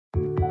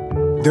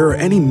There are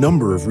any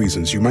number of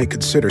reasons you might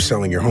consider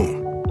selling your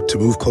home. To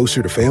move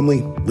closer to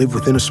family, live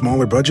within a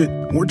smaller budget,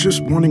 or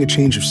just wanting a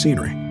change of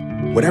scenery.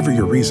 Whatever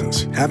your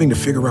reasons, having to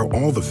figure out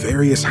all the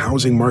various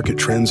housing market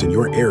trends in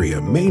your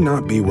area may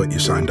not be what you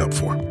signed up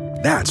for.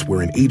 That's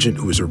where an agent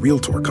who is a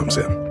Realtor comes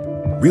in.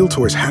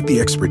 Realtors have the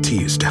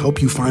expertise to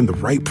help you find the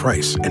right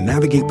price and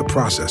navigate the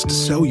process to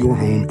sell your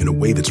home in a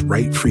way that's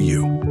right for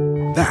you.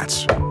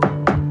 That's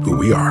who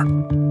we are.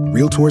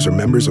 Realtors are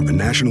members of the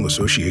National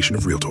Association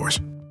of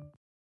Realtors.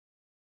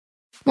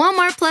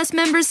 Walmart Plus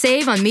members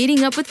save on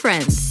meeting up with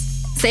friends.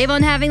 Save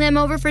on having them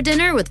over for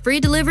dinner with free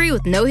delivery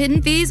with no hidden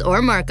fees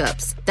or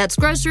markups. That's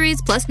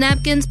groceries, plus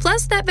napkins,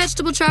 plus that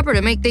vegetable chopper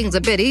to make things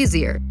a bit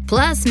easier.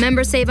 Plus,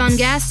 members save on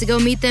gas to go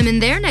meet them in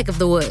their neck of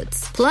the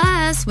woods.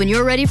 Plus, when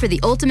you're ready for the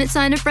ultimate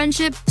sign of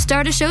friendship,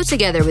 start a show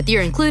together with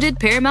your included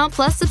Paramount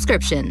Plus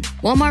subscription.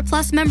 Walmart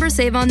Plus members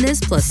save on this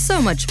plus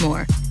so much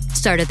more.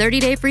 Start a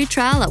 30-day free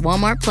trial at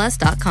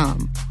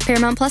walmartplus.com.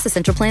 Paramount Plus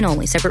Essential Plan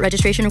only. Separate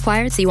registration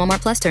required. See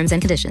Walmart Plus terms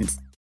and conditions.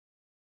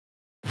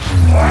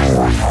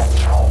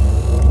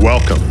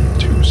 Welcome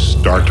to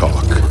Star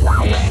Talk,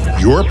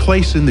 your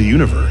place in the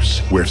universe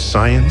where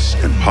science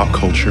and pop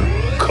culture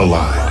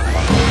collide.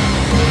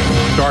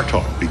 Star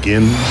Talk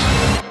begins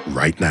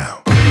right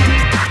now.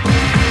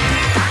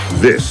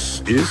 This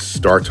is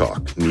Star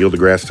Talk. Neil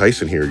deGrasse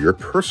Tyson here, your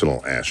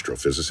personal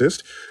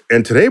astrophysicist.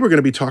 And today we're going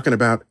to be talking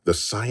about the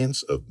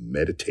science of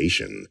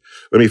meditation.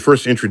 Let me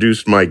first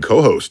introduce my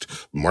co-host,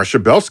 Marcia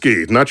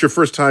Belsky. Not your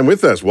first time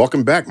with us.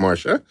 Welcome back,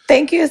 Marcia.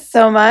 Thank you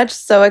so much.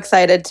 So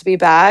excited to be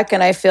back.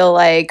 And I feel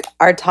like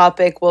our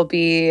topic will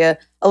be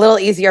a little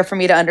easier for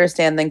me to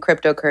understand than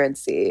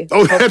cryptocurrency.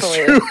 Oh, that's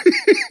true.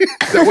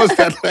 That was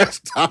that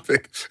last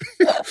topic.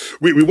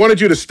 we wanted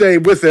you to stay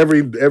with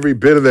every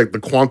bit of the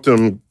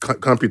quantum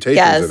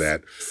computations of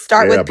that.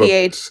 Start with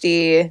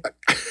PhD.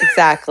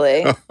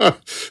 Exactly.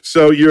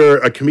 So you're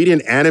a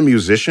comedian and a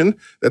musician.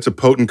 That's a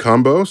potent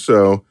combo.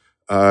 So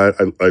I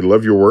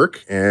love your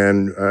work.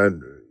 And, I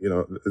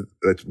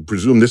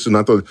presume this is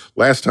not the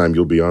last time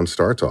you'll be on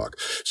Star Talk.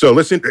 So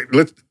let's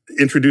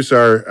introduce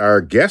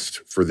our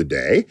guest for the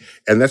day.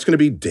 And that's going to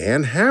be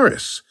Dan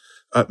Harris.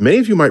 Many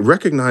of you might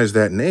recognize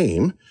that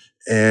name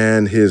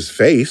and his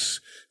face.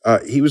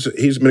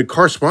 He's been a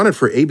correspondent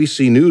for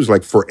ABC News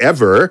like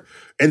forever,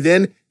 and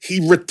then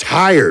he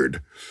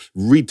retired,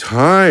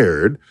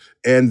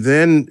 and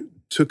then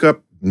took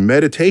up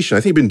meditation. I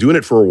think he's been doing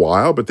it for a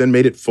while, but then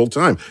made it full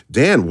time.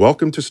 Dan,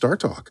 welcome to Star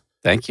Talk.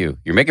 Thank you.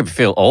 You're making me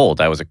feel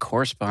old. I was a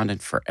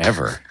correspondent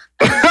forever.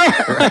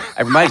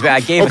 It reminds me, I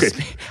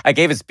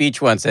gave a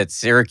speech once at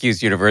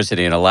Syracuse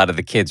University, and a lot of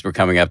the kids were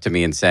coming up to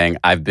me and saying,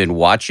 "I've been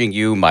watching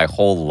you my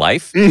whole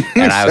life." And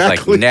I was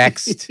like,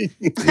 next.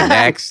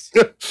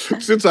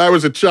 Since I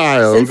was a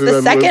child. Since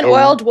the Second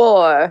World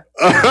War.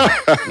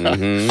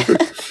 Mm-hmm.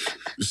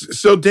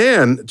 So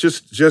Dan,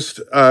 just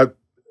a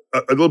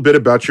little bit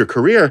about your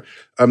career.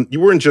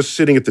 You weren't just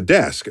sitting at the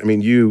desk. I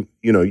mean, you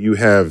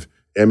have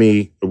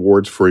Emmy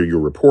Awards for your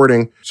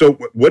reporting. So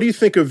what do you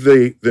think of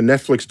the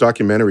Netflix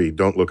documentary,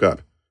 Don't Look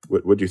Up?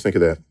 What do you think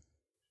of that?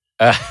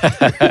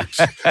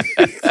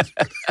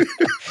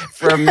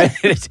 For a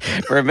minute,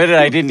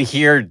 I didn't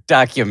hear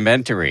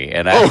documentary,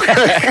 and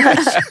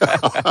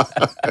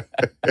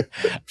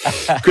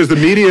because the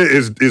media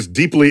is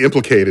deeply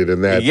implicated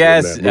in that.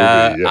 Yes, in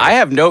that movie. I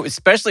have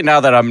especially now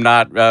that I'm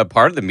not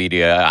part of the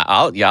media.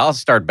 I'll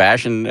start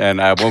bashing,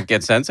 and I won't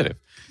get sensitive.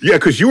 Yeah,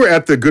 because you were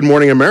at the Good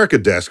Morning America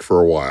desk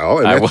for a while,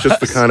 and that's just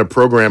the kind of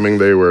programming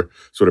they were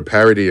sort of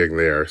parodying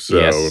there. So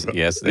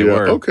yes, they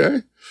were.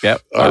 Okay. Yep.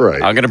 All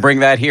right. I'm going to bring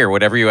that here.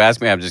 Whatever you ask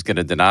me, I'm just going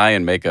to deny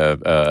and make a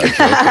joke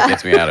that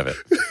gets me out of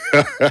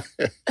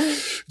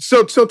it.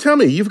 So tell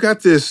me, you've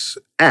got this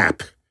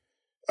app,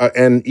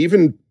 and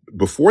even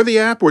before the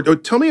app, or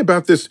tell me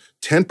about this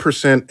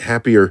 10%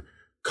 happier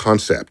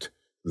concept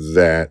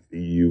that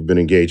you've been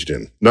engaged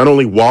in, not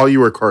only while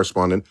you were a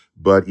correspondent,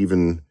 but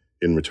even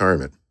in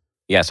retirement.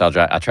 Yes, I'll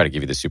try to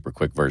give you the super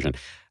quick version.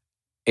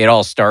 It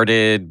all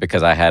started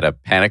because I had a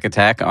panic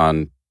attack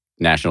on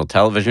national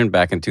television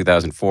back in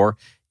 2004.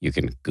 You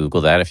can Google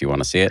that if you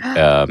want to see it.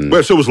 So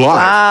it was live.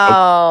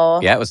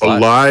 Wow. Yeah, it was a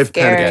live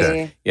Scary. panic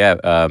attack.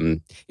 Yeah,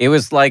 it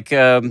was like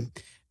a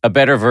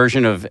better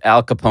version of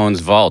Al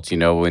Capone's Vault. You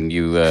know, when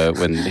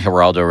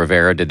Geraldo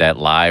Rivera did that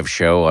live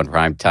show on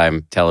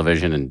primetime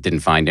television and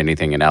didn't find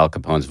anything in Al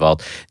Capone's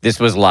vault. This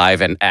was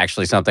live, and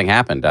actually something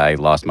happened. I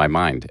lost my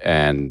mind,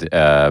 and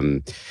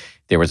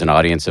there was an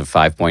audience of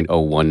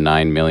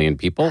 5.019 million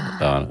people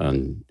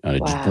on a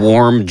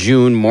warm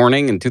June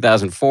morning in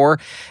 2004.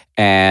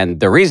 And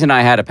the reason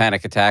I had a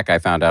panic attack, I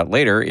found out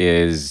later,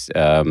 is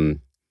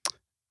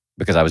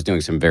because I was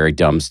doing some very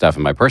dumb stuff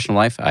in my personal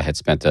life. I had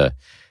spent a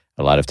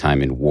lot of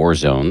time in war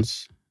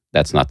zones.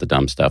 That's not the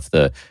dumb stuff.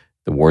 The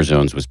war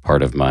zones was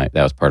part of my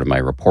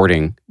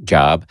reporting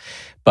job.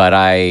 But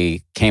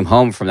I came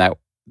home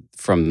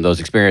from those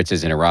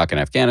experiences in Iraq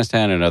and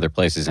Afghanistan and other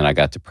places, and I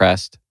got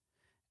depressed.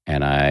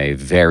 And I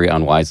very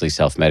unwisely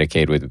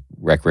self-medicated with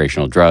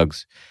recreational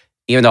drugs.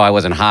 Even though I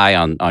wasn't high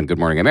on Good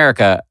Morning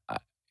America,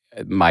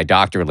 my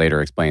doctor later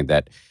explained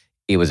that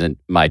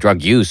my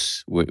drug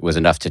use was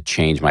enough to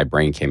change my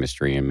brain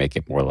chemistry and make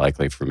it more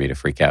likely for me to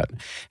freak out.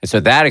 And so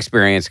that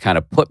experience kind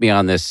of put me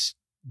on this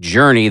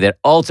journey that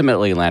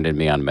ultimately landed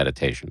me on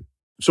meditation.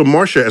 So,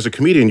 Marcia, as a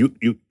comedian,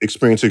 you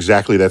experience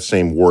exactly that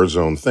same war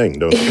zone thing,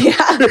 don't you?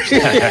 Yeah.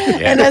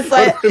 And it's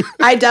like,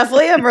 I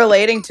definitely am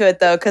relating to it,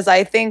 though, because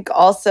I think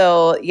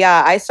also,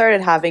 I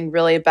started having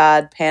really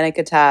bad panic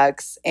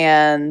attacks,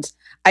 and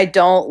I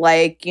don't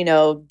like,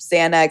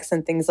 Xanax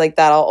and things like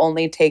that. I'll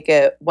only take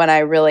it when I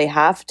really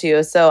have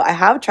to. So I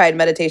have tried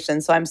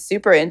meditation, so I'm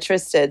super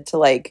interested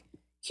to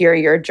hear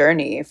your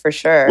journey for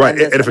sure. Right,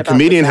 and if a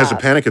comedian has a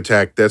panic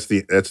attack, that's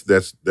the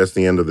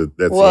end of the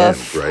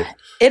end, right?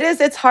 It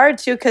is. It's hard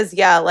too because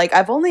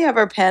I've only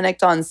ever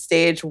panicked on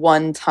stage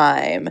one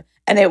time,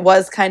 and it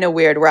was kind of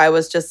weird where I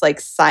was just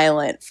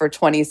silent for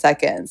 20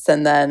 seconds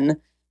and then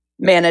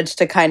managed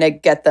to kind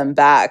of get them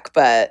back.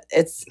 But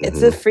it's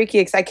a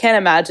freaky. I can't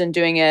imagine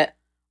doing it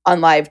on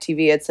live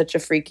TV. It's such a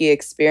freaky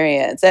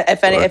experience.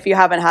 If you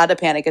haven't had a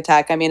panic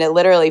attack, I mean, it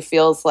literally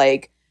feels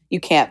like you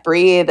can't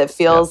breathe. It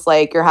feels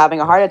like you're having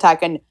a heart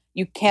attack, and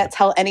you can't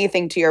tell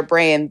anything to your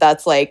brain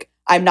that's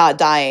I'm not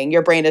dying.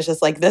 Your brain is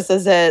just this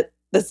is it.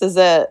 This is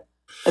it.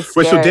 It's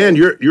Wait, scary. so Dan,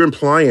 you're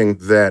implying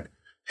that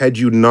had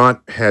you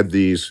not had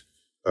these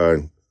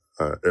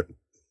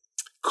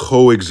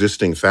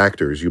coexisting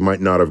factors, you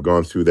might not have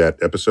gone through that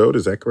episode.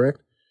 Is that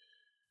correct?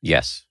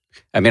 Yes.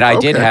 I mean, I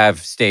did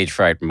have stage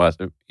fright,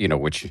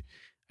 which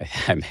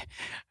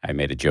I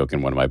made a joke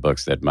in one of my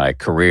books that my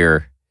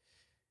career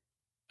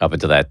up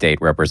until that date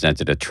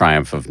represented a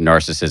triumph of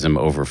narcissism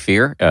over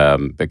fear,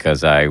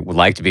 because I would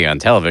like to be on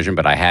television,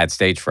 but I had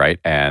stage fright.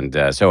 And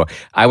so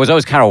I was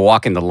always kind of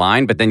walking the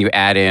line, but then you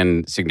add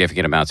in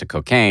significant amounts of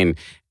cocaine,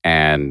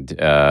 and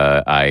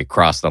I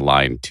crossed the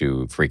line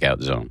to freak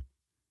out zone.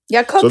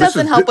 Yeah, coke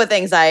doesn't help with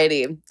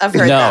anxiety. I've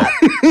heard that.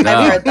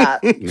 I've heard that.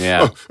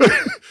 Yeah.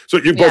 So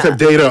you both have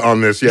data on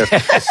this, yes.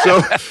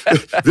 So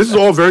this is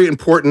all very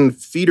important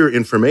feeder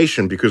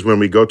information, because when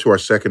we go to our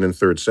second and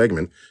third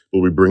segment,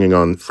 we'll be bringing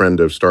on friend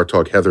of Star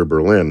Talk, Heather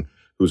Berlin,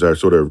 who's our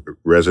sort of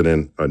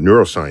resident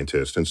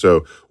neuroscientist. And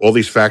so all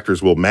these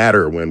factors will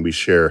matter when we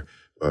share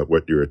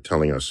what you're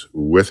telling us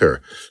with her.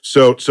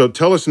 So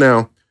tell us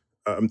now,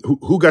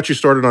 who got you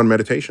started on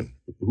meditation?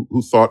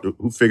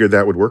 Who figured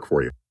that would work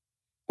for you?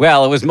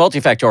 Well, it was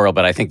multifactorial,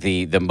 but I think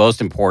the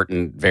most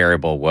important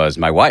variable was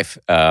my wife.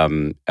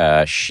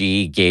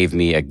 She gave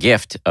me a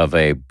gift of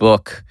a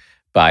book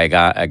by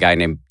a guy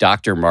named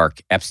Dr.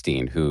 Mark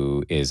Epstein,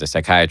 who is a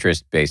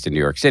psychiatrist based in New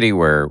York City,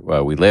 where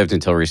we lived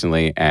until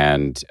recently.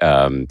 And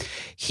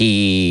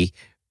he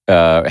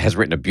has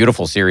written a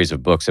beautiful series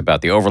of books about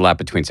the overlap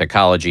between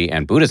psychology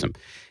and Buddhism.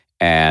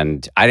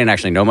 And I didn't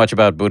actually know much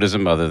about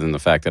Buddhism other than the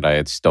fact that I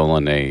had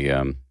stolen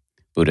a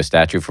Buddha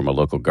statue from a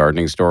local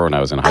gardening store when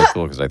I was in high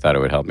school, because I thought it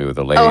would help me with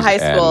the ladies. Oh, high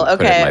school, and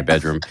put it in my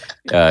bedroom.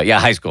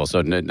 High school.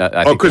 So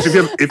because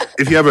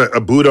if you have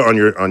a Buddha on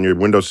your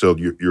windowsill,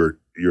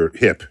 you're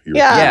hip. We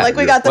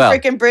got the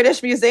freaking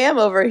British Museum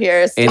over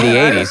here in the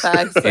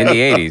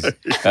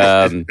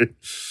 80s.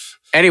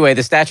 Anyway,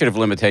 the statute of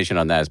limitation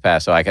on that has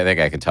passed, so I think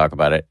I can talk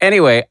about it.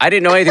 Anyway, I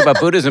didn't know anything about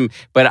Buddhism,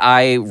 but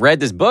I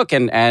read this book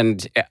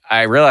and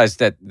I realized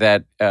that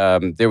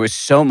there was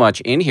so much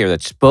in here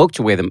that spoke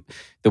to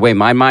the way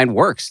my mind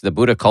works. The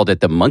Buddha called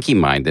it the monkey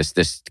mind,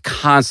 this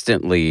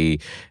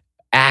constantly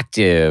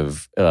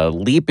active,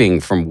 leaping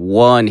from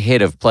one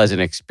hit of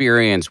pleasant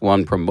experience,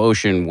 one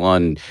promotion,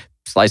 one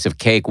slice of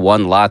cake,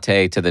 one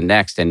latte to the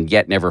next, and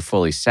yet never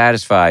fully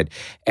satisfied.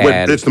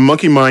 And it's the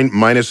monkey mind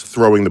minus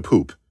throwing the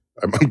poop.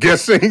 I'm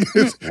guessing.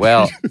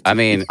 Well, I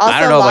mean, also, I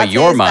don't know about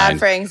your mind. Bad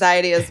for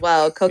anxiety as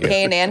well.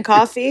 Cocaine and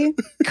coffee.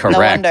 Correct. No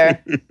wonder.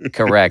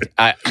 Correct.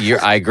 I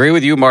agree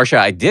with you, Marcia.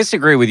 I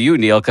disagree with you,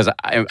 Neil, because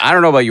I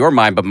don't know about your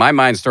mind, but my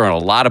mind's throwing a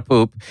lot of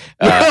poop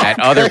at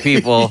other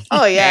people.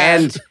 Oh yeah.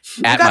 And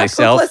at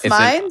myself. It's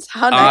an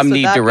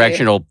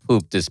omnidirectional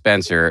poop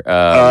dispenser.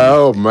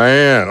 Oh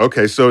man.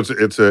 Okay, so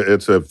it's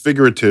a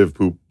figurative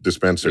poop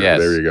dispenser. Yes.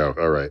 There you go.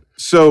 All right.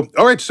 So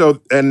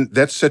and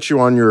that sets you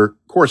on your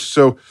course.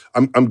 So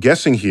I'm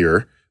guessing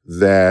here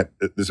that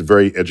this is a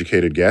very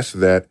educated guess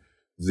that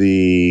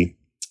the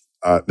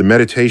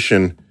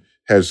meditation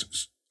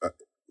is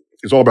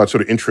all about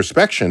sort of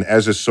introspection,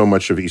 as is so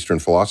much of Eastern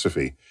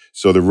philosophy.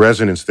 So the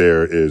resonance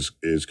there is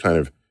kind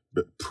of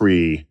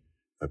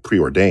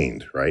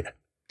preordained, right?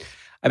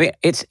 I mean,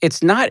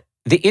 it's not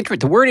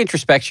the word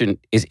introspection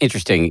is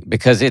interesting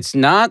because it's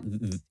not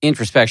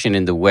introspection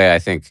in the way I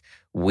think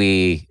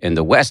we in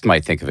the West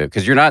might think of it,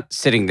 because you're not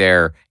sitting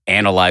there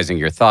analyzing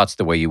your thoughts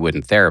the way you would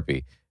in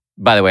therapy.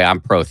 By the way,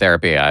 I'm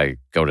pro-therapy. I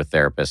go to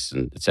therapists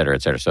and et cetera,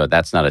 et cetera. So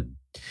that's not a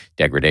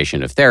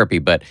degradation of therapy,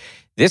 but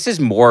this is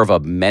more of a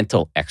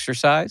mental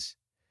exercise,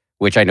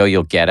 which I know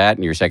you'll get at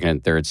in your second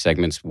and third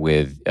segments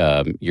with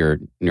your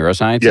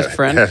neuroscientist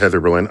friend.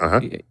 Heather Berlin.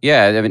 Uh-huh.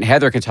 Yeah, I mean,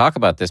 Heather can talk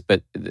about this,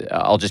 but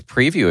I'll just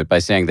preview it by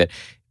saying that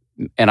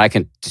and I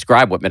can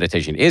describe what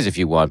meditation is if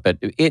you want, but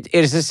it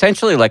is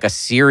essentially like a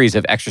series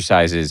of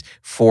exercises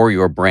for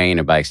your brain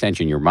and by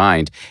extension your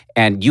mind,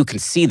 and you can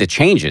see the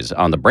changes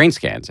on the brain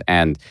scans,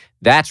 and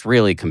that's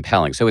really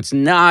compelling. So it's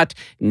not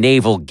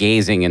navel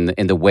gazing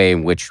in the way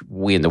in which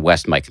we in the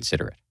West might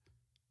consider it.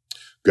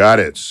 Got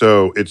it.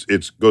 So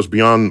it goes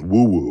beyond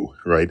woo-woo,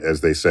 right, as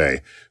they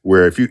say,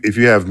 where if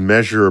you have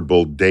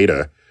measurable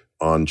data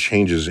on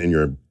changes in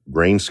your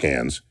brain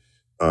scans,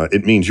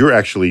 it means you're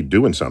actually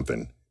doing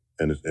something,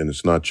 and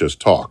it's not just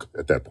talk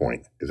at that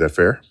point. Is that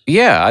fair?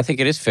 Yeah, I think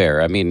it is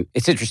fair. I mean,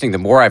 it's interesting. The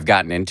more I've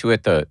gotten into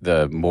it,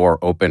 the more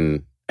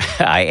open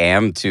I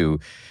am to.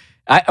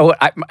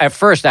 At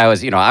first, I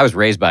was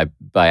raised by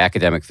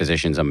academic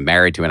physicians. I'm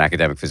married to an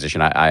academic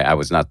physician. I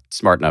was not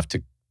smart enough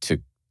to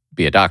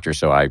be a doctor,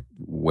 so I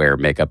wear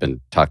makeup and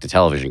talk to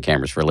television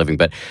cameras for a living.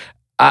 But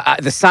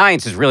the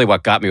science is really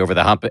what got me over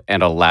the hump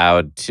and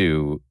allowed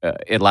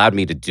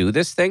me to do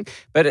this thing.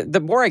 But the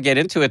more I get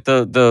into it,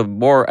 the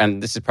more,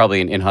 and this is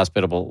probably an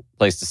inhospitable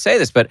place to say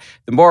this, but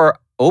the more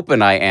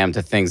open I am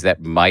to things that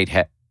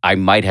I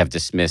might have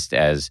dismissed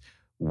as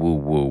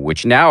woo-woo,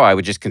 which now I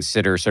would just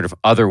consider sort of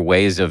other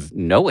ways of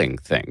knowing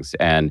things,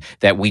 and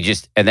that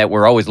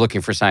we're always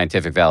looking for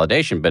scientific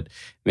validation. But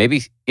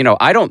maybe,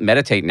 I don't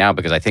meditate now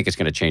because I think it's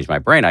going to change my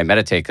brain. I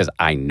meditate because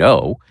I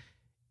know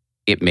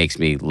it makes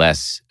me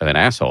less of an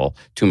asshole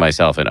to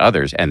myself and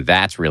others, and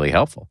that's really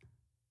helpful.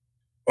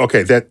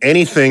 Okay, that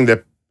anything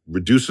that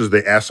reduces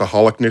the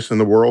assaholicness in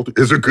the world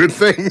is a good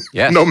thing,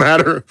 yes. No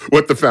matter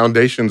what the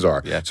foundations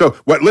are. Yeah. So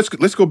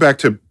let's go back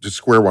to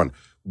square one.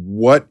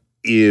 What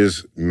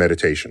is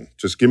meditation?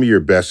 Just give me your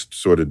best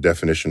sort of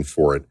definition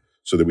for it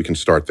so that we can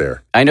start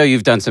there. I know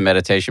you've done some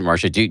meditation,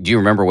 Marcia. Do you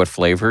remember what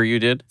flavor you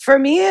did? For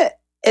me,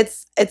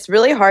 it's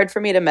really hard for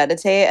me to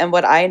meditate. And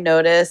what I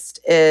noticed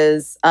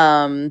is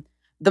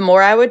the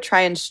more I would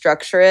try and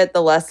structure it,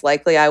 the less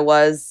likely I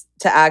was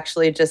to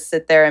actually just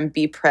sit there and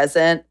be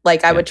present.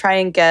 Like I would try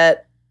and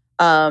get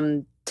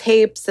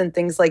tapes and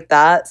things like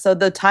that. So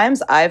the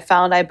times I've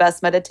found I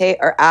best meditate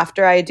are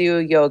after I do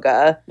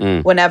yoga,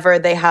 whenever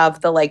they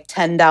have the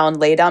 10 down,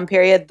 lay down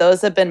period.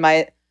 Those have been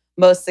my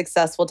most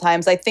successful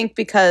times. I think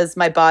because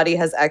my body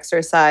has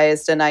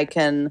exercised and I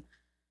can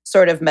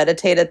sort of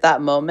meditate at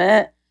that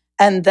moment.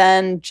 And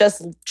then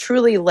just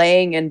truly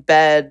laying in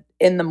bed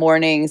in the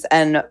mornings.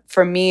 And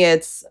for me,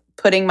 it's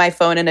putting my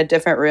phone in a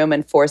different room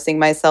and forcing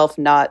myself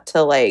not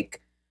to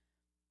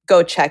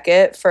go check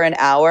it for an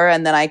hour,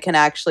 and then I can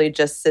actually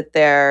just sit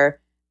there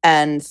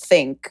and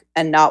think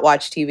and not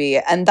watch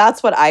TV. And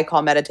that's what I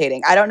call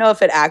meditating. I don't know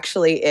if it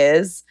actually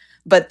is,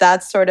 but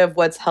that's sort of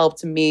what's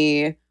helped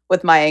me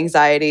with my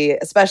anxiety,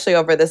 especially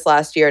over this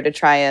last year, to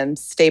try and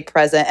stay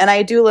present. And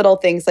I do little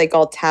things like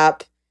I'll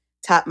tap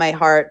my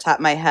heart,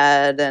 tap my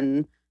head,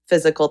 and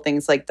physical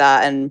things like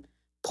that, and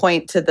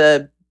point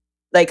to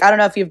I don't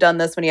know if you've done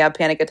this when you have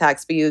panic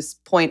attacks, but you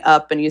point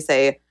up and you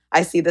say,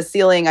 I see the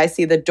ceiling, I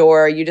see the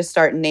door. You just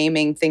start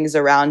naming things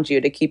around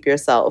you to keep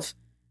yourself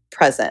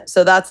present.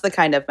 So that's the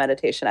kind of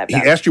meditation I've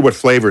done. He asked you what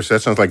flavor, so that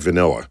sounds like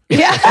vanilla.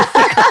 Yeah.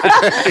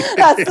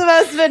 That's the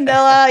most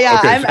vanilla. Yeah,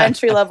 okay. I'm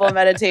entry-level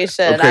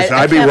meditation. Okay, so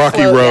I'd be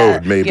Rocky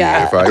Road, maybe,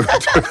 if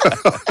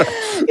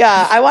I...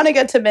 Yeah, I want to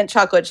get to mint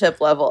chocolate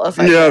chip level. If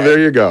I yeah, can. There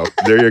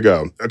you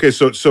go. Okay,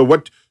 so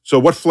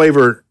what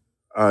flavor,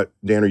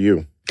 Dan, are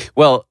you?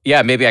 Well,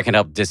 yeah, maybe I can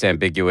help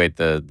disambiguate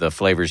the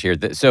flavors here.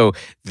 So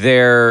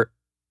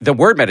the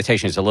word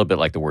meditation is a little bit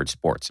like the word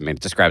sports. I mean,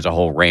 it describes a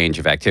whole range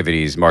of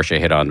activities. Marcia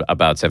hit on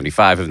about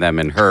 75 of them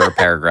in her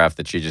paragraph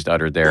that she just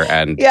uttered there.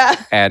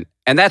 And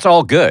that's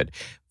all good.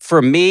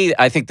 For me,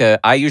 I think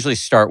I usually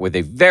start with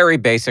a very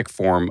basic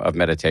form of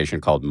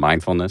meditation called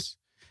mindfulness,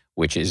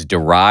 which is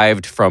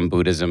derived from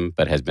Buddhism,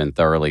 but has been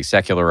thoroughly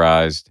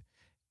secularized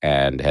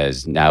and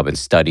has now been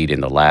studied in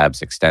the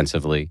labs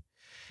extensively.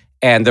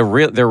 And there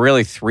are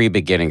really three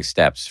beginning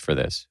steps for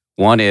this.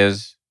 One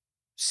is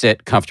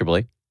sit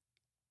comfortably.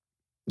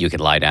 You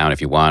can lie down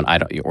if you want,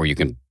 or you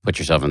can put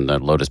yourself in the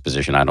lotus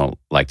position. I don't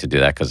like to do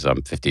that because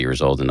I'm 50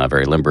 years old and not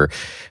very limber.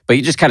 But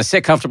you just kind of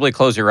sit comfortably,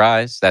 close your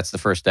eyes. That's the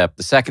first step.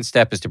 The second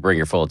step is to bring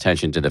your full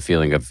attention to the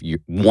feeling of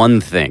one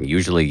thing,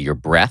 usually your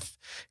breath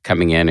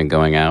coming in and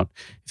going out.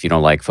 If you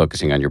don't like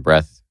focusing on your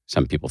breath,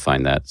 some people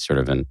find that sort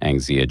of an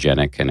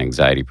anxiogenic and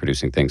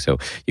anxiety-producing thing. So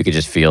you can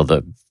just feel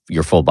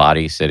your full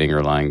body sitting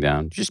or lying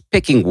down, just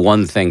picking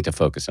one thing to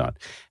focus on.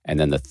 And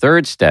then the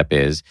third step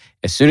is,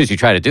 as soon as you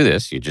try to do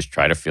this, you just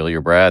try to feel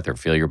your breath or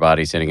feel your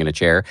body sitting in a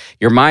chair,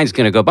 your mind's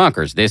going to go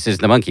bonkers. This is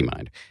the monkey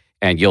mind.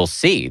 And you'll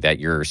see that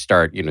you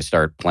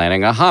start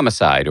planning a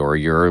homicide, or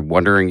you're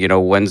wondering,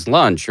 when's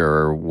lunch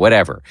or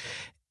whatever.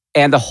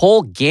 And the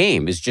whole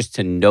game is just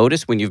to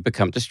notice when you've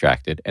become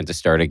distracted and to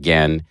start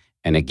again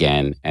and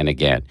again and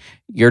again.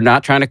 You're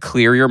not trying to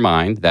clear your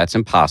mind. That's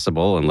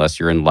impossible unless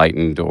you're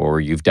enlightened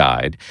or you've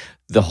died.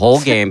 The whole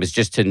game is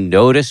just to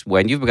notice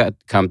when you've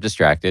become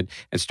distracted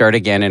and start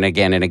again and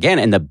again and again.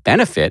 And the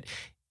benefit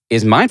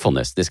is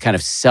mindfulness, this kind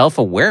of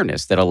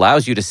self-awareness that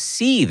allows you to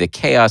see the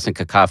chaos and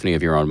cacophony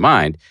of your own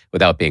mind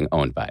without being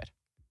owned by it.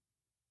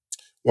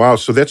 Wow.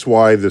 So that's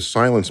why the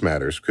silence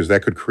matters, because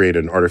that could create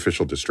an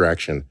artificial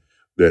distraction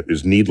that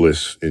is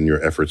needless in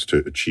your efforts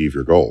to achieve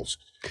your goals.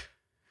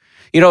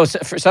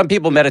 For some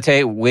people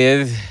meditate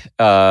with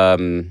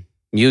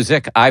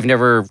music. I've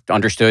never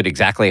understood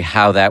exactly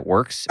how that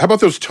works. How about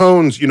those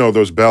tones,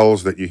 those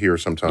bells that you hear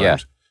sometimes? Yeah.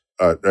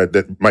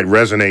 That might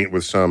resonate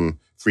with some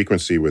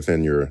frequency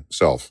within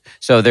yourself.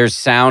 So there's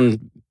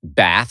sound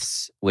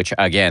baths, which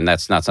again,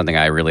 that's not something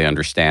I really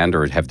understand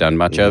or have done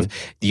much of.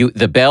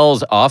 The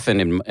bells often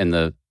in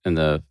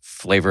the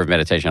flavor of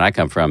meditation I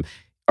come from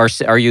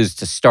are used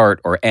to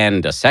start or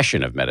end a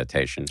session of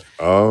meditation.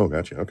 Oh,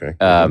 gotcha. Okay.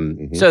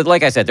 So,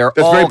 like I said, that's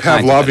all very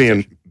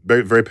Pavlovian.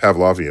 Very, very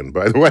Pavlovian,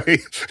 by the way.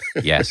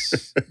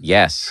 Yes.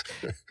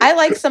 I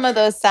like some of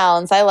those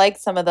sounds. I like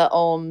some of the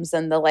ohms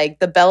and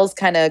the bells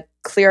kind of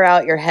clear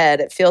out your head.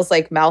 It feels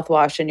like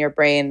mouthwash in your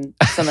brain,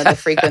 some of the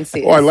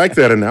frequencies. Oh, I like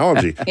that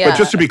analogy. Yeah. But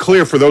just to be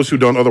clear, for those who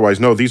don't otherwise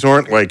know, these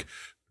aren't like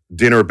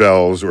dinner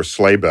bells or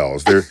sleigh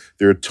bells.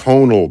 They're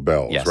tonal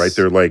bells, Yes. right?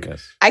 They're like...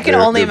 Yes. I can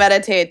only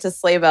meditate to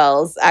sleigh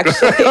bells,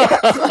 actually.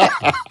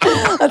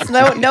 That's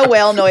no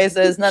whale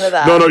noises, none of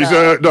that.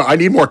 No, I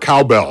need more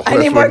cowbell. I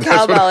need more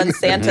cowbell and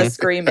Santa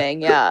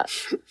screaming, yeah.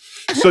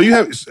 So you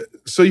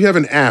have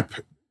an app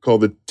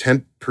called the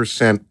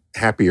 10%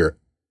 Happier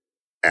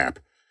app.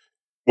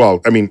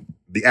 Well, I mean,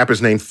 the app is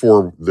named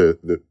for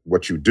the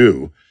what you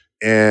do.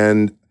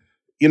 And,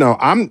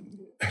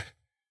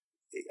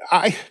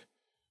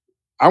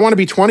 I want to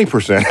be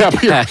 20%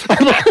 happier.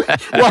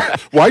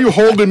 Why are you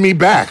holding me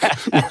back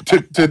to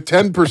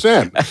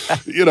 10%?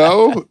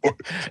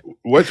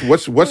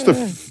 What's the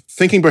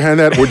thinking behind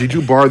that? Or did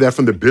you borrow that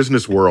from the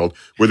business world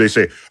where they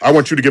say, I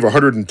want you to give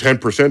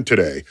 110%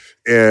 today?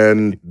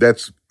 And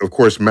that's, of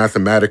course,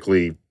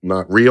 mathematically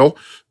not real,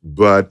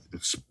 but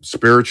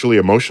spiritually,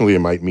 emotionally, it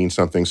might mean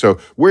something. So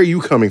where are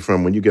you coming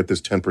from when you get this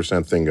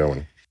 10% thing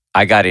going?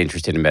 I got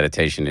interested in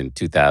meditation in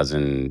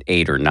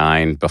 2008 or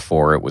 9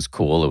 before it was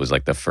cool. It was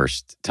like the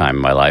first time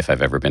in my life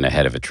I've ever been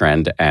ahead of a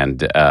trend.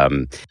 And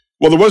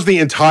well, there was the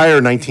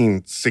entire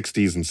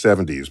 1960s and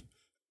 70s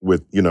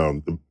with,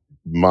 the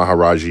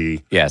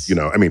Maharaji. Yes.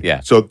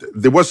 So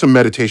there was some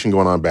meditation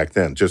going on back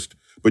then.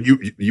 But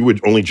you were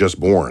only just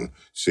born,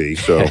 see?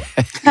 So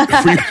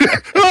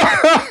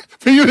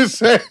for you to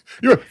say,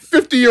 you're a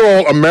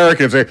 50-year-old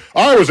American saying,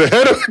 I was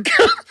ahead of the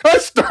game. I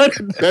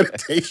started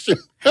meditation.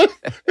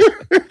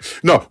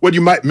 No, what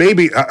you might,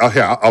 maybe,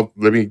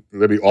 let me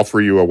offer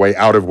you a way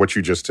out of what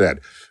you just said.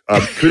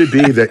 Could it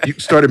be that you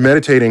started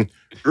meditating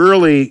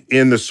early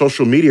in the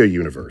social media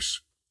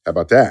universe? How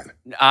about that?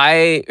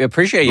 I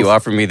appreciate you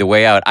offering me the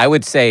way out. I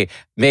would say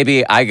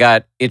maybe I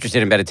got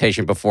interested in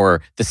meditation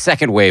before the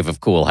second wave of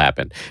cool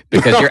happened,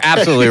 because you're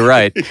absolutely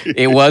right.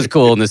 It was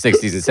cool in the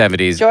 60s and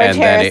 70s. George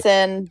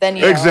Harrison, then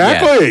you.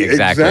 Exactly.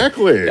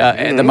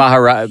 And the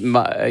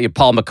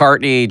Paul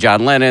McCartney,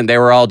 John Lennon, they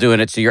were all doing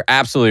it. So you're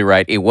absolutely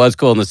right. It was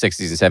cool in the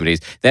 60s and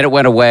 70s. Then it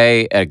went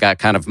away. It got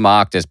kind of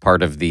mocked as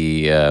part of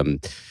the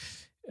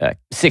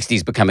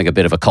 60s becoming a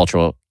bit of a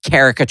cultural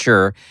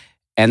caricature.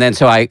 And then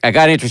so I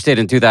got interested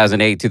in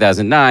 2008,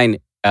 2009,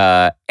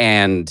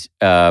 and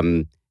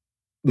a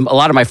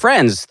lot of my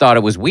friends thought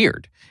it was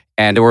weird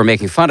and they were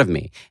making fun of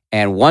me.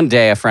 And one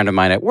day a friend of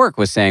mine at work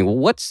was saying, well,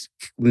 what's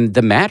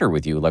the matter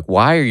with you? Like,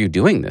 why are you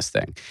doing this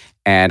thing?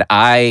 And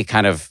I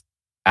kind of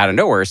out of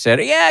nowhere said,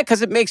 yeah,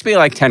 because it makes me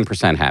like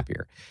 10%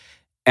 happier.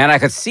 And I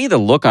could see the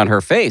look on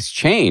her face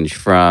change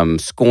from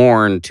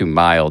scorn to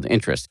mild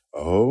interest.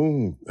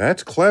 Oh,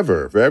 that's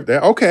clever.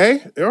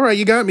 Okay. All right.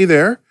 You got me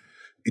there.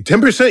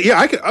 10%, yeah.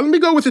 Let me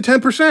go with the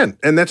 10%,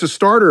 and that's a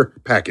starter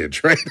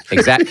package, right?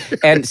 Exactly.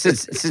 And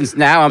since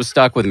now I'm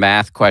stuck with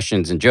math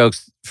questions and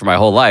jokes for my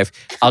whole life,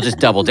 I'll just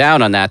double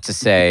down on that to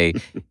say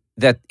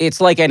that it's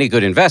like any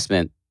good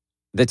investment.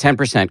 The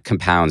 10%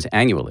 compounds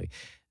annually.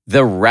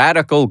 The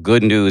radical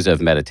good news of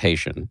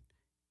meditation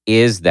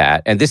is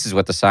that, and this is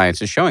what the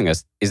science is showing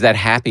us, is that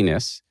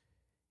happiness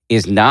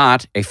is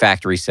not a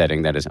factory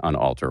setting that is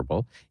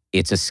unalterable.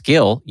 It's a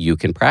skill you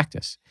can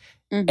practice.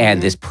 Mm-hmm.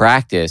 And this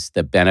practice,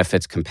 the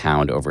benefits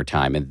compound over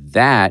time. And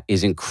that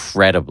is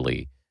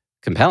incredibly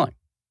compelling,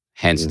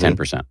 hence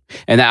 10%.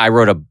 And I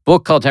wrote a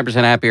book called 10%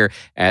 Happier,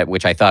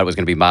 which I thought was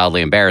going to be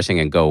mildly embarrassing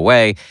and go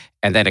away.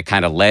 And then it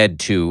kind of led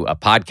to a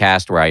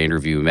podcast where I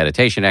interview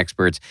meditation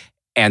experts,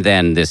 and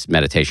then this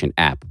meditation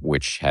app,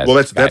 which has...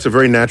 Well, that's a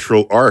very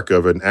natural arc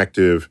of an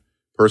active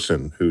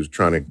person who's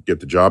trying to get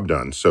the job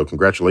done. So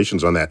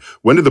congratulations on that.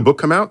 When did the book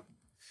come out?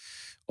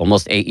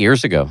 Almost 8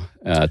 years ago,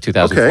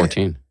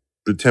 2014. Okay.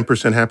 The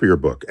 10% Happier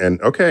book.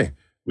 And okay,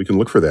 we can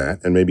look for that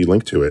and maybe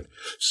link to it.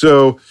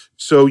 So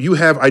you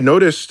have, I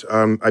noticed,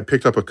 I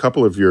picked up a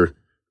couple of your,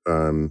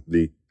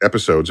 the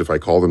episodes, if I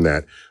call them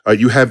that.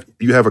 You have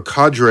a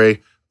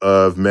cadre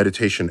of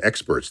meditation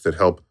experts that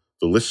help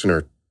the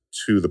listener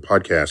to the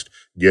podcast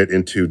get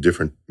into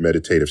different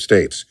meditative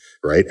states,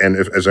 right? And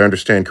as I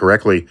understand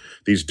correctly,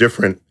 these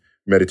different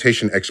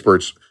meditation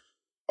experts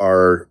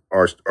are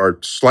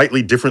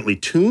slightly differently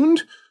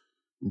tuned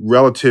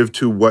relative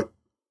to what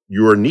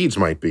your needs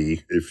might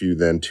be if you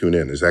then tune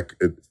in. Is that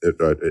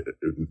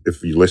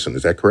if you listen?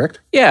 Is that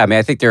correct? Yeah, I mean,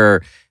 I think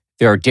there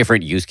are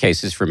different use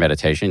cases for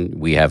meditation.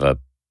 We have a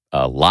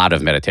lot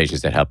of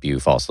meditations that help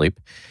you fall asleep.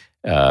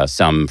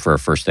 Some for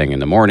first thing in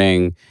the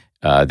morning.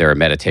 There are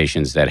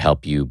meditations that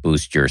help you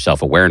boost your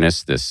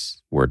self-awareness,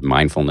 this word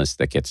mindfulness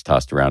that gets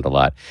tossed around a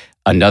lot.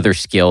 Another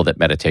skill that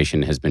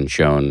meditation has been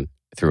shown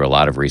through a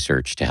lot of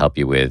research to help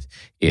you with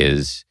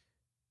is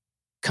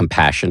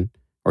compassion,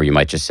 or you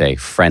might just say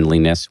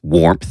friendliness,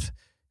 warmth,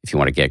 if you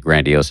want to get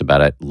grandiose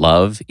about it,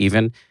 love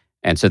even.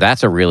 And so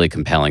that's a really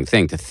compelling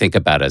thing to think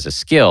about as a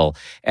skill.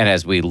 And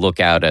as we look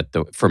out at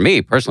for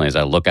me personally, as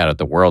I look out at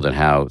the world and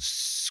how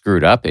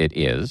screwed up it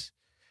is,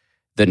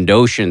 the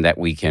notion that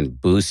we can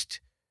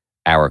boost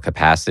our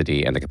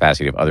capacity and the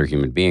capacity of other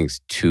human beings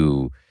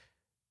to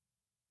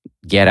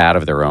get out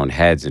of their own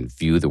heads and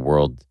view the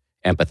world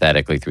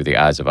empathetically through the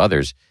eyes of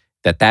others,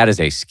 that is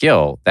a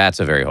skill, that's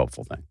a very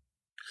hopeful thing.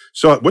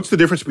 So what's the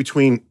difference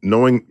between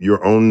knowing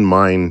your own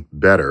mind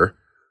better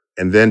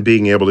and then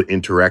being able to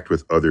interact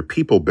with other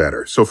people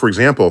better? So, for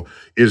example,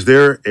 is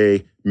there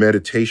a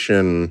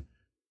meditation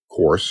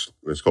course,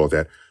 let's call it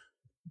that,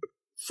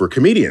 for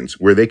comedians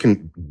where they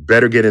can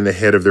better get in the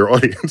head of their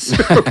audience?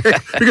 Okay?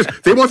 Because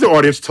they want their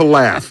audience to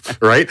laugh,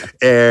 right?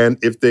 And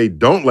if they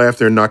don't laugh,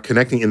 they're not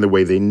connecting in the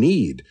way they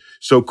need.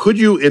 So could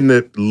you, in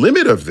the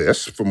limit of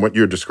this, from what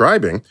you're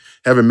describing,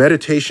 have a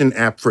meditation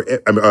app for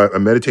a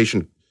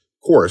meditation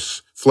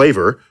course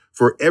flavor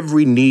for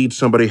every need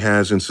somebody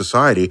has in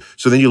society,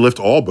 so then you lift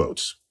all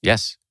boats?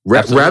 Yes.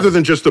 Rather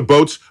than just the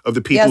boats of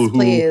the people who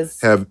please.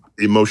 have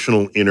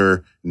emotional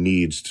inner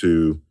needs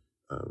to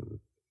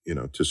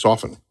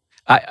soften.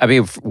 I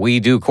mean, we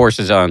do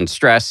courses on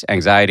stress,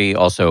 anxiety,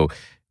 also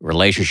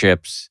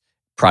relationships,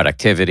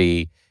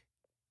 productivity,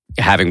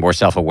 having more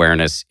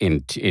self-awareness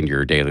in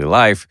your daily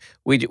life.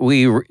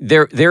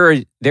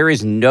 There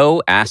is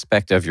no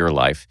aspect of your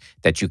life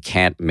that you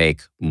can't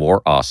make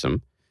more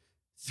awesome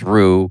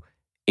through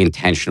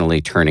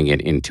intentionally turning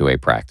it into a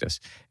practice.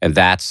 And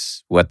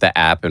that's what the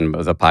app and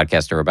the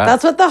podcast are about.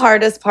 That's what the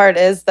hardest part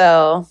is,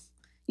 though.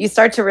 You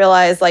start to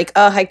realize, like,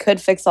 oh, I could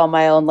fix all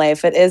my own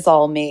life. It is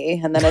all me.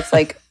 And then it's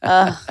like,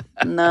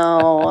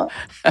 no,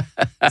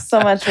 so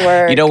much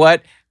work. You know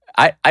what?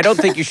 I don't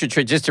think you should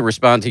try, just to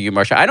respond to you,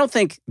 Marcia, I don't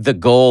think the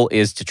goal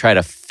is to try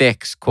to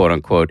fix, quote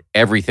unquote,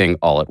 everything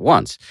all at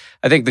once.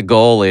 I think the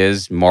goal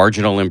is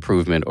marginal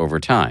improvement over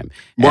time.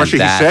 Marcia, he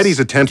said he's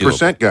a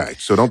 10% guy,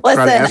 so don't try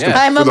to ask him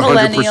I'm for a the 100%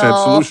 millennial.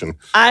 solution.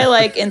 I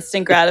like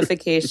instant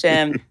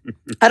gratification.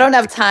 I don't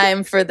have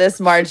time for this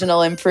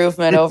marginal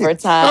improvement over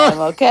time,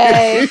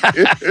 okay?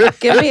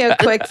 Give me a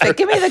quick fix.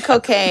 Give me the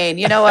cocaine.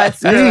 You know what?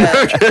 Screw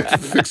it.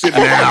 Fix it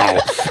now.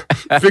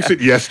 Fix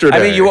it yesterday.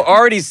 I mean, you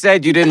already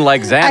said you didn't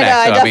like Xanax.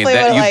 I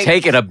You've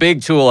taken a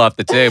big tool off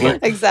the table.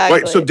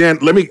 Exactly. Wait, so Dan,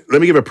 let me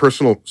give a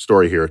personal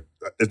story here.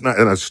 It's not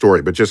a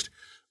story, but just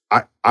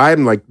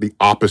I'm like the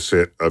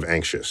opposite of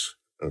anxious.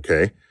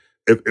 Okay,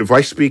 if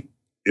I speak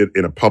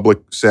in a public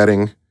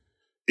setting,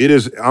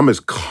 I'm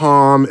as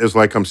calm as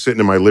like I'm sitting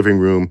in my living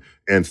room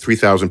and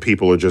 3,000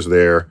 people are just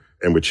there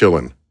and we're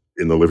chilling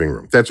in the living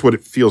room. That's what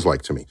it feels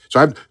like to me. So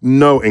I have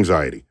no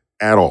anxiety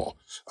at all.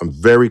 I'm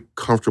very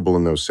comfortable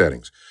in those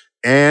settings,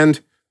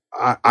 and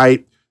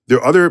there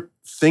are other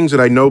things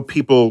that I know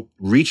people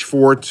reach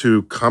for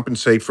to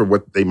compensate for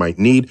what they might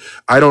need.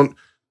 I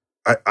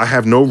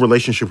have no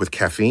relationship with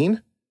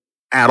caffeine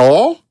at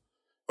all.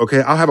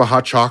 Okay, I'll have a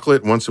hot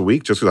chocolate once a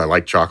week just because I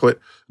like chocolate,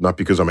 not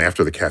because I'm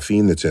after the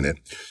caffeine that's in it.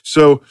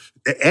 So,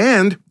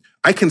 and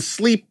I can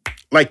sleep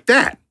like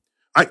that.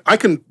 I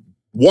can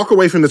walk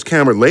away from this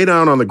camera, lay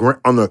down on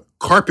the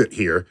carpet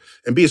here,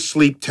 and be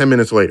asleep 10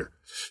 minutes later.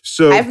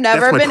 So I've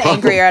never been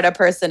angrier at a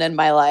person in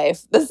my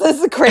life. This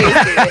is crazy.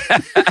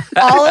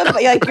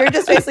 You're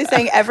just basically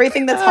saying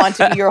everything that's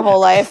haunted you your whole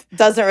life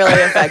doesn't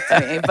really affect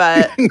me,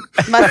 but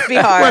must be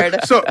hard.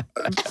 Right. So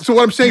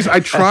what I'm saying is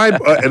I tried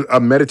a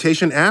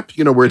meditation app,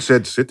 where it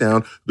said, sit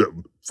down,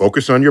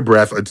 focus on your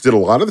breath. It did a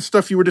lot of the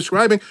stuff you were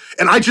describing,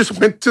 and I just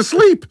went to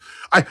sleep.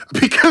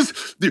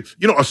 Because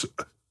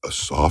a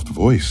soft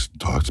voice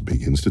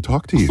begins to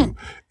talk to you,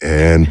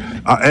 and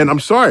I'm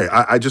sorry,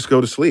 I just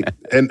go to sleep,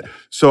 and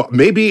so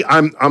maybe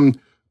I'm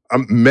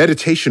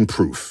meditation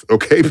proof,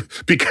 okay?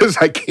 Because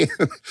I can't.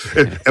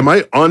 Am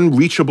I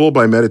unreachable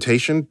by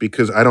meditation?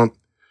 Because I don't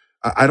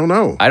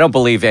know. I don't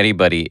believe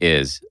anybody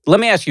is. Let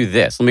me ask you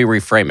this. Let me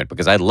reframe it,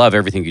 because I love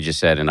everything you just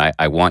said, and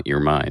I want your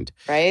mind,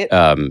 right?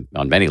 On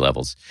many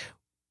levels.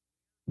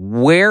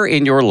 Where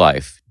in your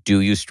life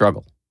do you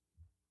struggle?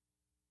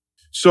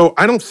 So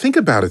I don't think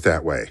about it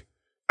that way.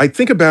 I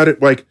think about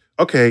it like,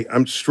 okay,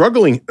 I'm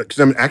struggling because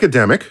I'm an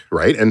academic,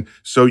 right? And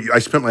so I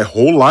spent my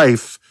whole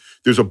life,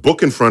 there's a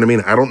book in front of me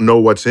and I don't know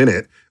what's in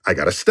it. I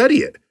got to study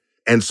it.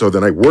 And so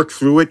then I work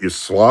through it, you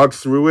slog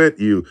through it,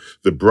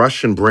 the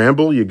brush and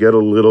bramble, you get a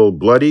little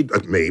bloodied,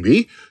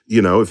 maybe,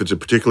 if it's a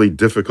particularly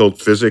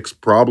difficult physics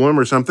problem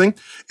or something.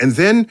 And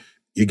then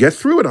you get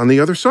through it on the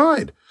other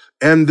side.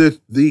 And the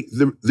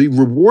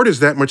reward is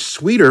that much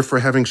sweeter for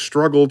having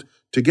struggled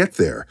to get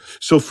there.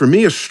 So for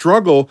me, a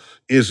struggle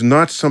is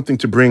not something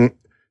to bring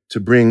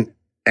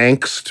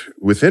angst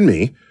within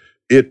me.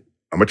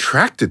 I'm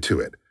attracted to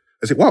it.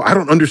 I say, wow, I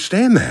don't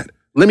understand that.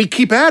 Let me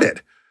keep at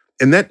it.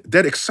 And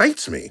that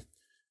excites me.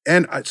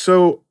 And I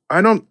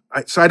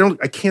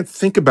can't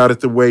think about it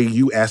the way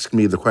you asked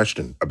me the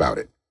question about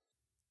it.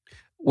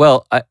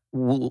 Well,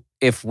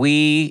 if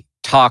we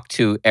talk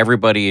to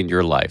everybody in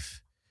your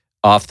life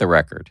off the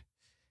record,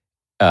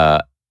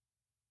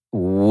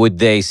 would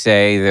they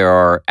say there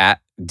are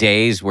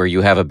days where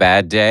you have a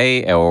bad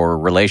day or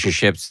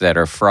relationships that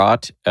are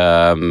fraught?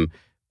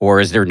 Or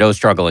is there no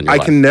struggle in your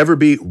life? I can never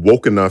be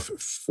woke enough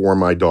for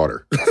my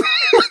daughter.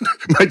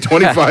 My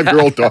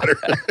 25-year-old daughter.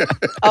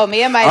 Oh,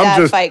 me and my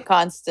dad fight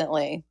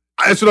constantly.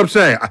 That's what I'm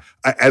saying.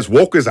 As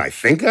woke as I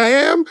think I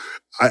am,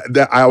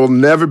 I will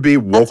never be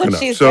woke enough.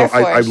 She's so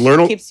I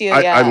learn.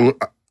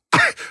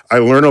 I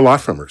learn a lot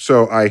from her.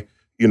 So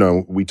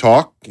we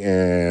talk,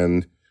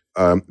 and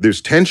there's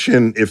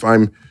tension if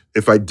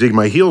I dig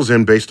my heels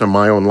in based on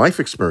my own life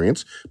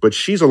experience. But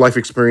she's a life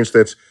experience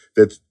that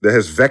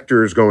has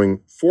vectors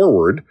going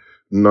forward,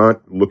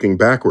 not looking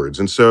backwards.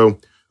 And so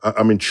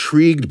I'm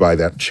intrigued by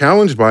that,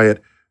 challenged by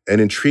it,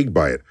 and intrigued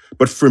by it.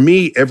 But for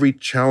me, every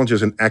challenge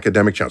is an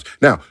academic challenge.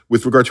 Now,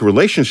 with regard to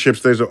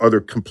relationships, there's other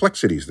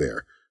complexities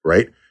there,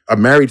 right?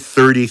 I'm married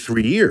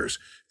 33 years.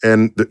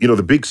 And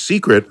the big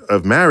secret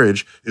of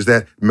marriage is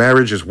that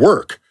marriage is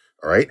work,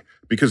 all right?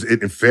 Because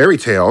in fairy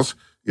tales,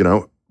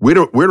 where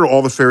do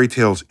all the fairy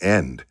tales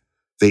end?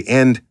 They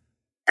end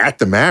at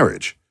the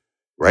marriage,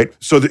 right?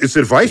 So it's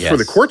advice for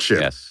the courtship.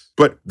 Yes.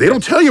 But they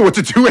don't tell you what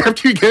to do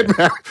after you get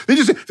married.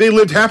 They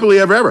lived happily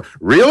ever.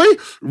 Really?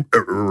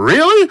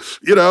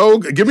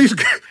 Give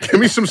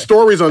me some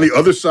stories on the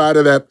other side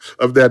of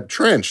that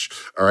trench.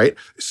 All right.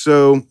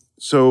 So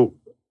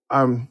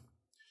I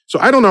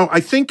don't know. I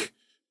think,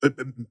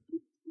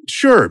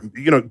 sure,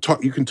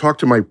 you can talk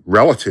to my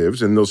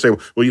relatives and they'll say,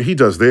 well, he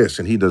does this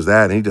and he does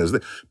that and he does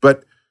that.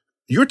 But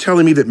you're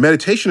telling me that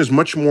meditation is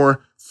much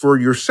more for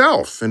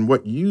yourself and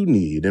what you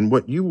need and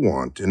what you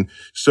want. And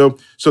so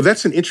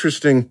that's an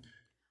interesting...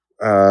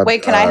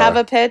 Wait, can I have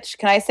a pitch?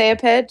 Can I say a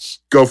pitch?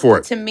 Go for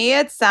it. To me,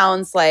 it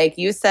sounds like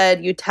you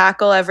said you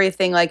tackle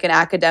everything like an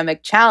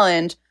academic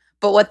challenge,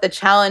 but what the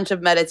challenge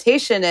of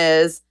meditation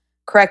is,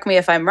 correct me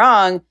if I'm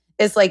wrong,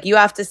 is like you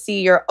have to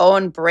see your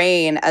own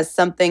brain as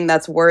something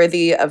that's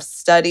worthy of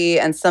study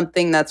and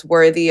something that's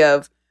worthy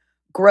of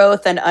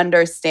growth and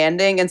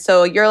understanding. And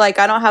so you're like,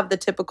 I don't have the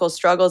typical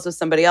struggles of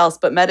somebody else,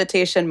 but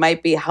meditation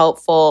might be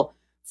helpful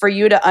for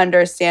you to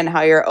understand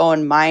how your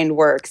own mind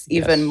works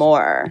even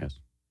more. Yes.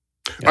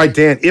 All right,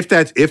 Dan, if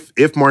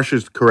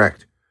Marsha's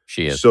correct.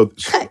 She is. So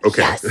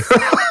okay.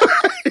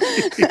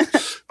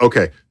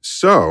 Okay.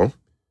 So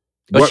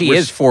but she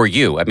is for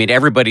you. I mean,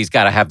 everybody's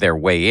got to have their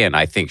way in.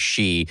 I think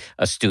she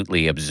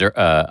astutely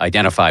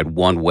identified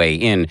one way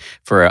in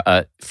for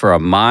a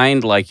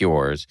mind like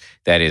yours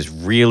that is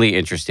really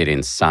interested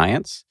in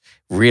science,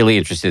 really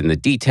interested in the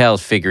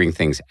details, figuring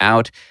things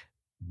out.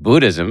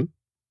 Buddhism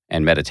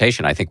and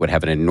meditation, I think, would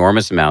have an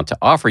enormous amount to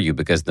offer you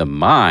because the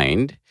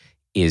mind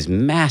is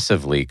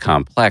massively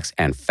complex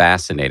and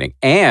fascinating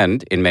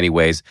and, in many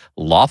ways,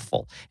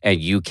 lawful. And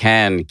you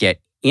can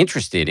get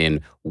interested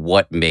in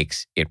what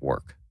makes it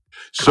work.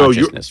 So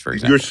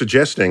you're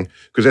suggesting,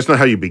 because that's not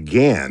how you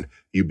began.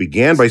 You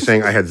began by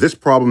saying, I had this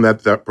problem,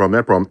 that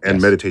problem,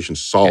 and meditation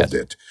solved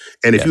it.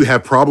 And if you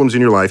have problems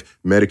in your life,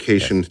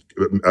 medication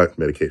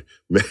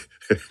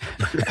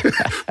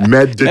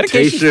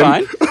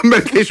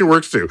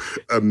works too.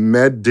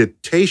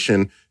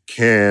 Meditation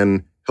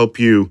can help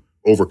you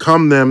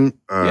overcome them,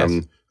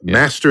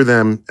 master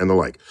them, and the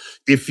like.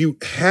 If you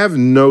have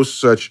no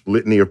such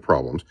litany of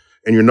problems,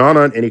 and you're not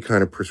on any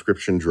kind of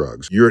prescription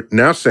drugs, you're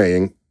now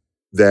saying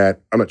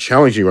that, I'm not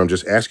challenging you, I'm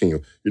just asking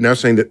you, you're now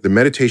saying that the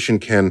meditation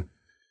can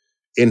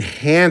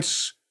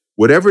enhance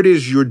whatever it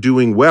is you're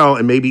doing well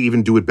and maybe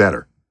even do it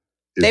better.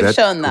 They've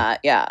shown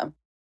that, yeah.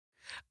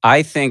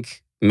 I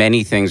think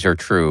many things are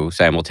true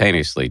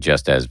simultaneously,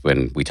 just as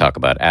when we talk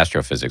about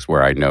astrophysics,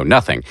 where I know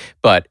nothing.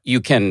 But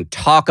you can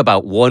talk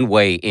about one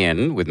way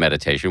in with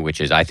meditation, which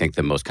is, I think,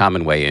 the most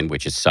common way in,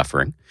 which is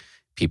suffering.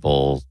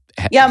 People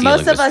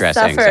most of us stress,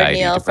 suffer, anxiety,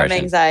 Neil, depression.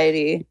 from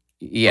anxiety.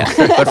 Yeah,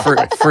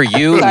 but for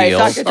you, Sorry, Neil,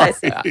 Dr.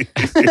 Dicey.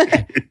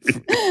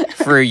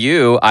 For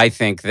you, I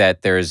think that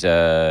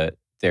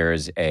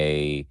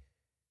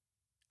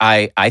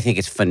I think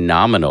it's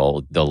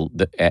phenomenal.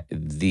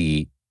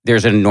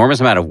 There's an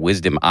enormous amount of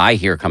wisdom I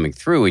hear coming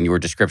through in your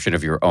description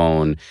of your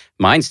own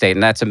mind state,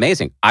 and that's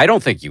amazing. I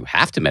don't think you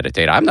have to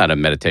meditate. I'm not a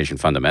meditation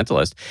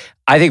fundamentalist.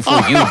 I think for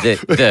you,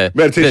 the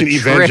meditation the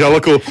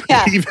evangelical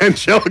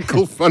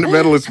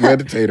fundamentalist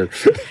meditator.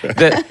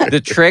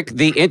 the trick,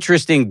 the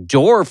interesting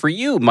door for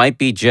you might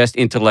be just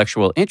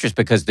intellectual interest,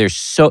 because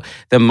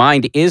the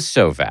mind is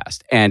so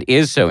vast and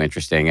is so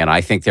interesting, and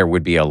I think there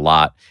would be a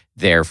lot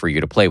there for you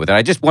to play with. And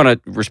I just want to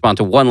respond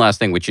to one last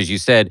thing, which is, you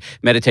said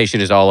meditation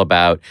is all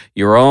about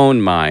your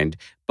own mind.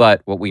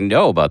 But what we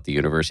know about the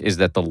universe is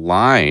that the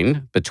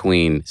line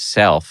between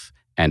self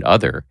and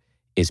other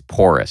is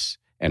porous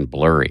and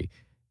blurry.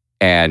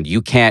 And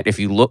you can't, if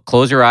you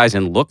close your eyes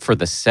and look for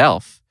the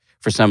self,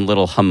 for some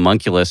little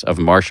homunculus of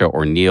Marcia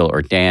or Neil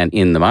or Dan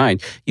in the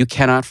mind, you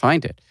cannot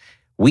find it.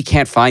 We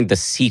can't find the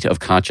seat of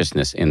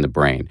consciousness in the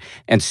brain.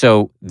 And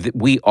so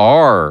we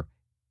are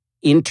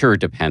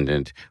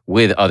interdependent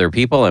with other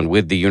people and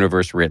with the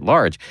universe writ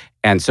large.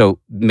 And so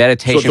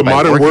meditation, so the by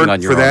modern working word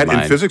on your for that own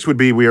mind, in physics would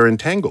be we are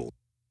entangled.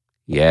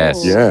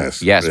 Yes.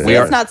 Yes. Yes. Yeah. We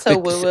are. It's not so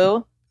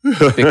woo-woo.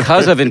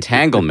 Because of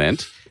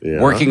entanglement,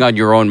 Yeah. working on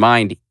your own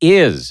mind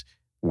is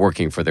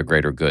working for the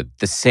greater good.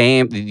 The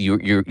same, you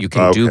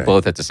can do Okay.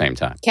 both at the same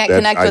time. Can't That's-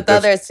 connect I- with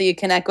that's- others, so you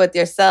connect with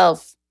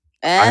yourself.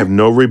 I have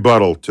no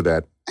rebuttal to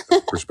that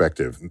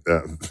perspective.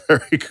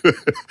 Very good.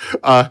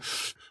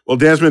 Well,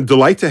 Desmond,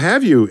 delight to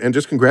have you, and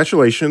just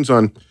congratulations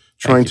on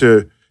trying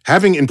to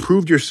having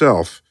improved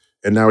yourself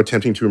and now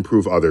attempting to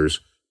improve others.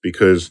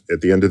 Because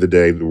at the end of the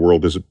day, the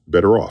world is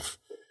better off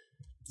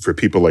for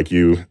people like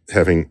you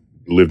having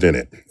lived in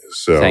it.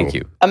 So Thank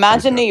you.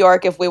 Imagine New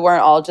York if we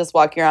weren't all just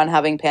walking around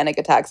having panic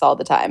attacks all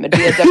the time. It'd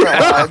be a different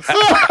world.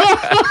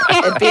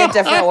 It'd be a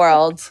different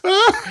world.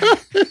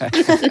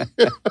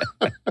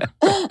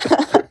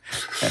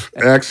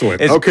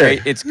 Excellent. It's Okay.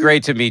 great. It's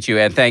great to meet you,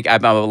 and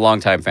I'm a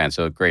longtime fan,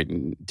 so great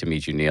to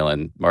meet you, Neil.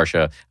 And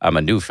Marcia, I'm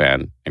a new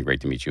fan, and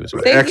great to meet you as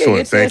well. Thank Excellent. you.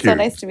 You too. Thank So you.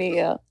 nice to meet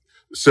you.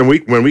 So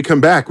when we come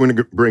back, we're going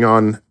to bring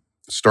on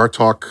Star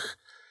Talk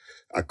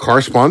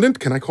correspondent.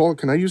 Can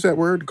I use that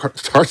word?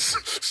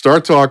 Star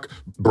Talk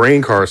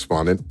brain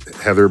correspondent,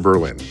 Heather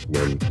Berlin,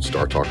 when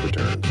Star Talk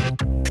returns.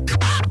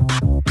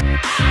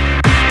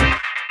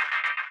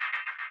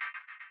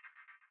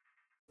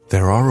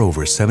 There are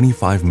over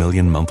 75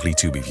 million monthly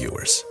Tubi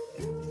viewers.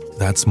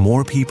 That's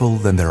more people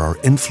than there are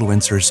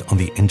influencers on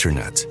the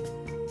internet.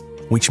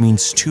 Which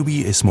means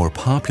Tubi is more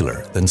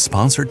popular than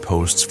sponsored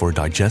posts for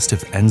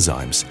digestive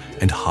enzymes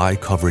and high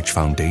coverage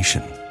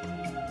foundation.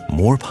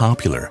 More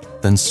popular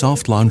than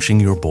soft launching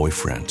your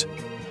boyfriend.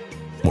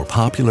 More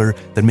popular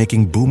than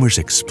making boomers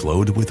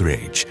explode with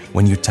rage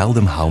when you tell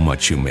them how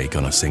much you make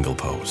on a single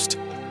post.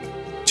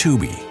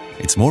 Tubi,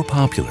 it's more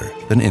popular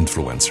than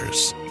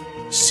influencers.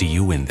 See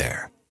you in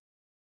there.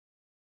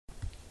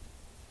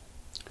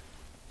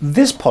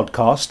 This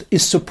podcast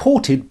is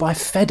supported by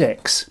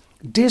FedEx.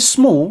 Dear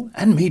small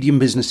and medium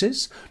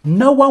businesses,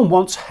 no one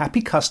wants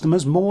happy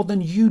customers more than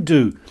you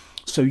do.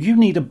 So you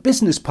need a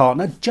business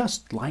partner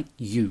just like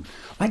you,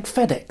 like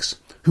FedEx,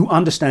 who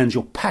understands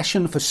your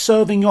passion for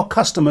serving your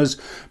customers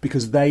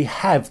because they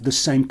have the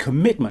same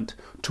commitment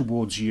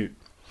towards you.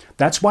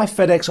 That's why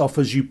FedEx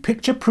offers you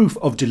picture proof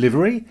of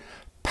delivery,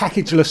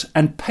 packageless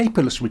and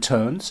paperless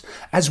returns,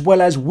 as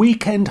well as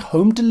weekend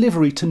home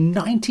delivery to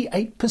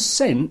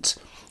 98%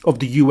 of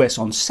the US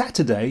on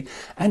Saturday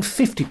and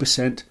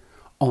 50%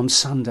 on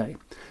Sunday.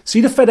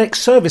 See the FedEx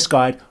service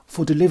guide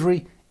for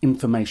delivery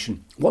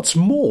information. What's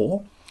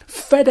more,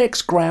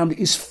 FedEx Ground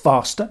is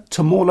faster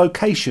to more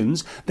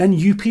locations than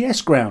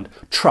UPS Ground.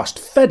 Trust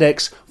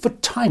FedEx for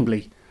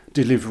timely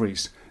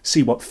deliveries.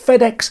 See what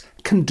FedEx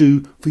can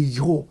do for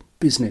your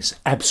business.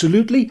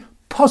 Absolutely,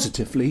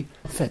 positively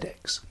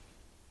FedEx.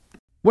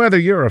 Whether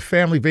you're a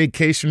family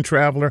vacation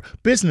traveler,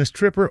 business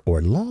tripper,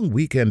 or long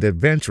weekend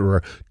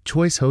adventurer,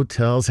 Choice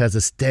Hotels has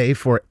a stay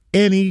for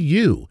any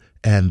you.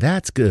 And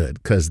that's good,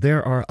 because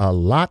there are a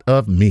lot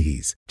of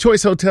me's.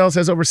 Choice Hotels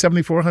has over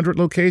 7,400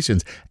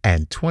 locations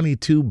and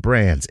 22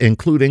 brands,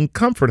 including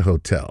Comfort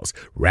Hotels,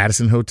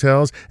 Radisson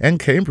Hotels, and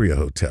Cambria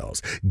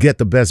Hotels. Get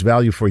the best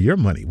value for your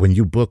money when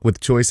you book with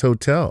Choice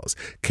Hotels.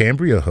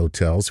 Cambria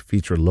Hotels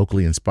feature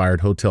locally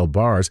inspired hotel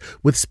bars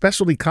with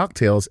specialty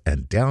cocktails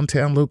and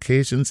downtown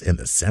locations in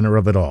the center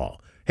of it all.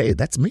 Hey,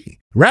 that's me.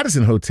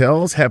 Radisson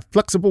Hotels have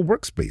flexible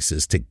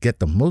workspaces to get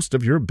the most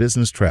of your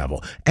business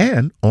travel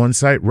and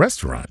on-site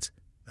restaurants.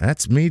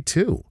 That's me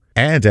too.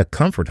 And at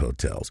Comfort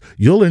Hotels,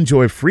 you'll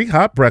enjoy free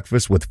hot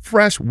breakfast with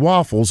fresh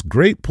waffles,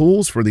 great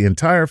pools for the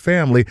entire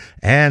family,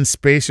 and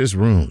spacious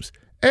rooms.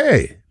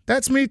 Hey,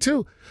 that's me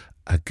too.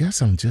 I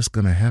guess I'm just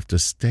going to have to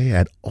stay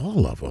at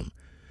all of them.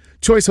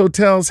 Choice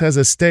Hotels has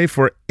a stay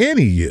for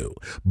any you.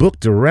 Book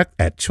direct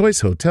at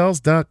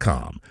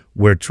choicehotels.com,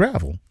 where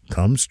travel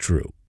comes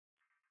true.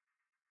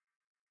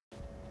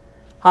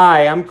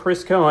 Hi, I'm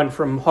Chris Cohen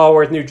from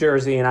Haworth, New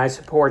Jersey, and I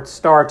support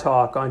Star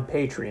Talk on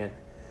Patreon.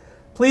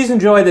 Please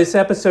enjoy this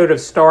episode of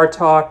Star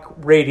Talk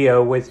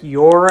Radio with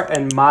your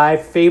and my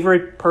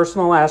favorite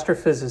personal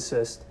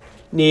astrophysicist,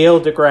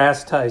 Neil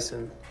deGrasse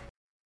Tyson.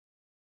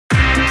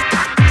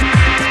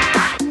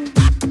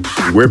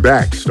 We're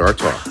back, Star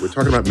Talk. We're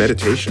talking about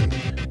meditation,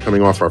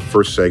 coming off our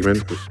first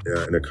segment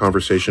in a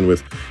conversation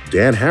with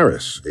Dan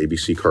Harris,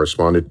 ABC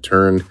correspondent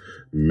turned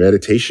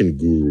meditation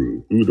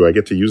guru. Ooh, do I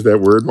get to use that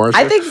word, Marcia?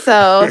 I think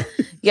so.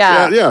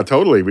 Yeah. Yeah,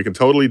 totally. We can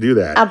totally do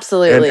that.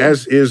 Absolutely. And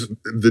as is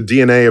the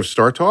DNA of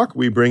Star Talk,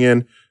 we bring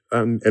in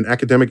an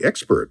academic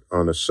expert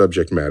on a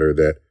subject matter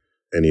that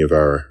any of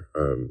our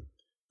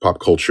pop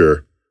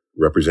culture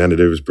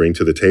representatives bring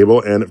to the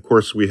table. And of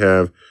course, we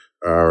have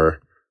our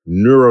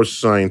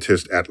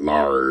neuroscientist at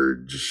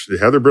large,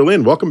 Heather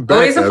Berlin. Welcome back.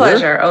 Always a Heather.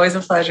 pleasure. Always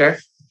a pleasure.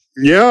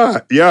 Yeah,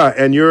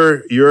 and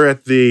you're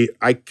at the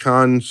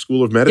Icahn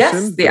School of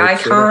Medicine. Yes, the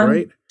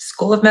Icahn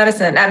School of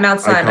Medicine at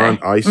Mount Sinai.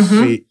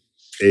 Icahn,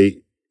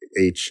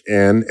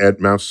 ICHN at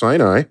Mount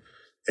Sinai,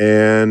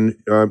 and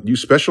you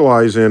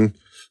specialize in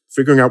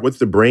figuring out what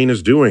the brain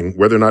is doing,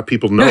 whether or not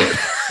people know it.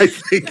 I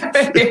think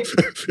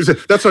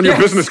that's on your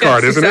business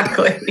card, isn't it?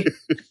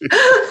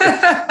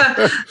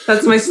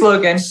 That's my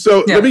slogan.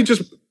 So let me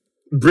just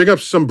bring up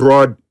some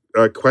broad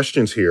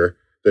questions here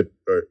that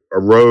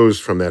arose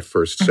from that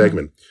first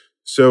segment.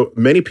 So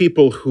many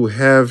people who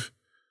have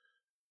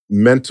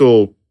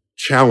mental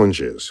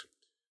challenges,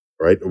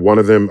 right? One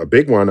of them, a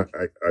big one,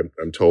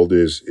 I'm told,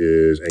 is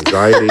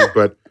anxiety,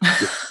 but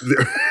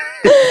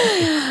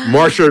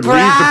Marsha leads the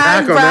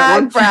pack on that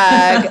one.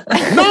 Brag.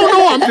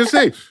 No, I'm just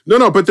saying.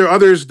 No, but there are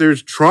others.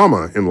 There's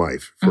trauma in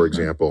life, for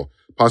example,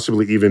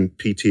 possibly even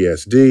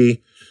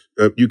PTSD.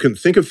 You can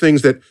think of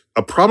things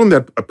a problem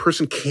that a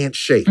person can't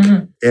shake.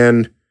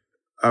 And,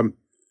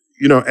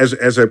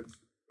 as a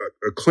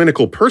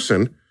clinical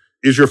person,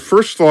 is your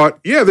first thought,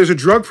 yeah, there's a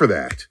drug for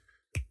that?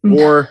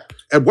 Or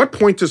at what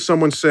point does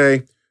someone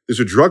say, there's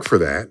a drug for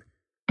that?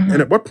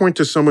 And at what point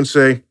does someone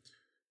say,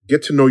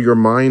 get to know your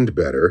mind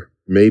better?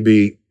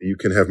 Maybe you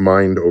can have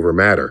mind over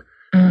matter,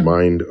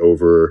 mind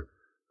over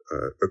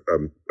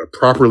a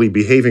properly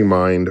behaving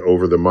mind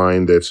over the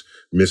mind that's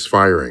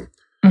misfiring.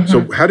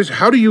 So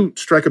how do you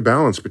strike a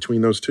balance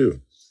between those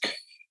two?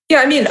 Yeah,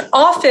 I mean,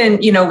 often,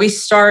 we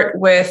start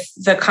with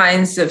the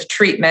kinds of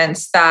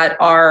treatments that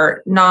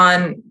are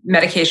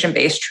non-medication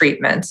based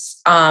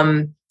treatments.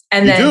 And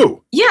then, you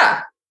do?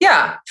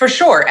 Yeah, for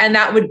sure. And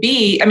that would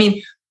be,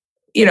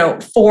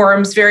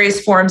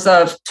 various forms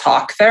of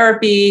talk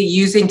therapy,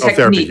 using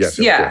techniques,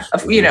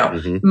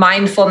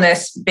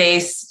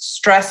 mindfulness-based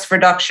stress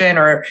reduction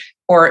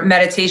or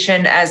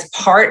meditation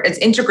it's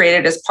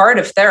integrated as part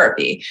of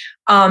therapy.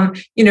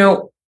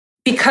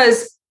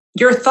 Because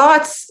your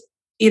thoughts,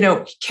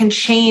 can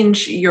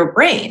change your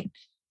brain.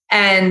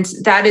 And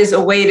that is a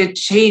way to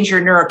change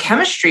your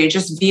neurochemistry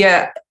just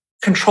via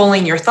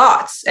controlling your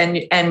thoughts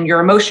and your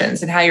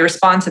emotions and how you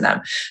respond to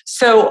them.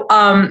 So,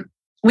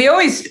 we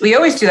always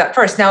do that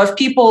first. Now, if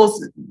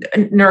people's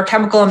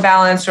neurochemical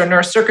imbalance or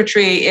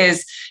neurocircuitry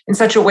is in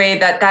such a way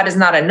that is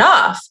not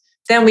enough,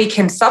 then we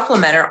can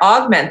supplement or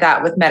augment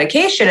that with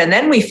medication. And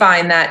then we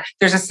find that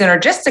there's a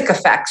synergistic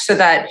effect so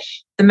that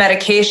the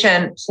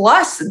medication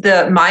plus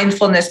the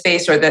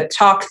mindfulness-based or the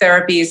talk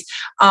therapies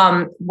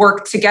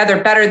work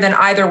together better than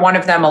either one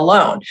of them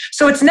alone.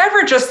 So it's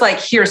never just like,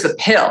 here's a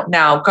pill,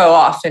 now go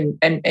off and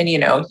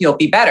you'll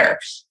be better.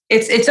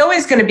 It's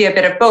always going to be a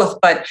bit of both,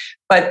 but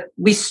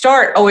we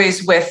start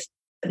always with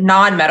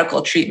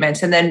non-medical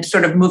treatments and then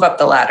sort of move up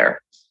the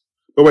ladder.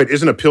 But wait,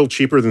 isn't a pill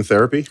cheaper than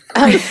therapy?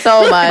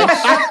 So much.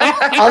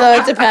 Although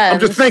it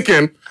depends.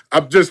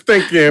 I'm just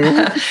thinking.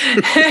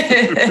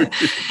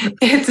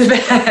 It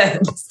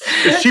depends.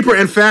 It's cheaper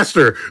and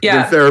faster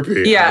than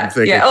therapy. Yeah. I'm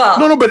thinking. Yeah. Well,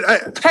 no, but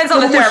depends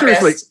on the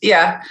therapist.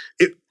 Yeah.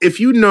 If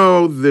you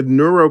know the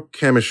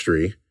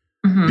neurochemistry,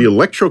 the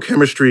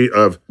electrochemistry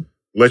of,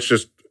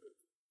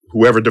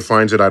 whoever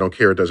defines it, I don't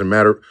care, it doesn't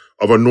matter,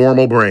 of a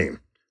normal brain.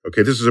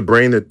 Okay, this is a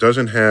brain that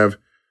doesn't have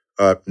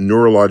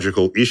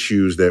neurological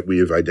issues that we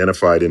have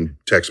identified in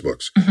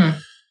textbooks.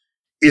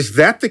 Is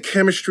that the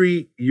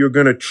chemistry you're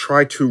going to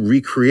try to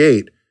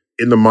recreate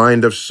in the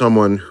mind of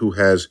someone who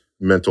has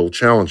mental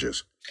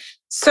challenges?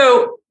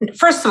 So,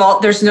 first of all,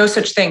 there's no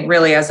such thing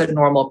really as a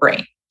normal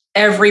brain.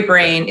 Every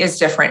brain is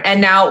different.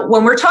 And now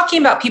when we're talking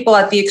about people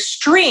at the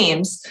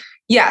extremes,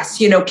 yes,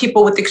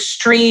 people with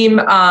extreme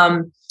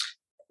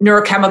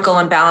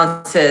neurochemical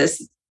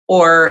imbalances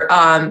or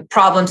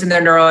problems in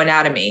their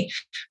neuroanatomy.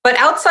 But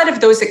outside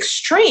of those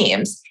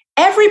extremes,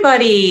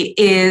 everybody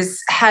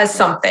has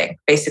something,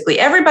 basically.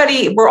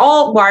 We're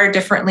all wired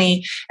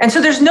differently. And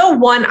so there's no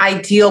one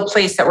ideal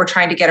place that we're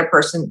trying to get a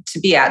person to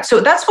be at. So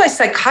that's why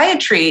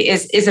psychiatry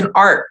is an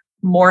art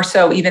more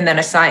so even than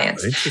a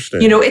science.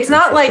 Interesting. It's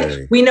not like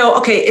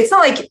it's not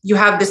like you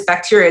have this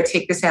bacteria,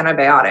 take this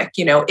antibiotic.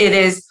 It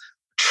is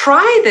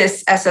try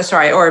this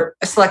SSRI or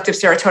a selective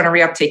serotonin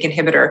reuptake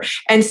inhibitor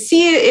and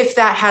see if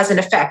that has an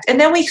effect. And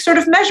then we sort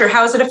of measure,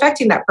 how is it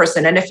affecting that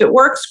person? And if it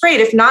works, great.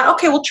 If not,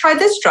 okay, we'll try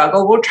this drug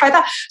or we'll try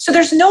that. So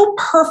there's no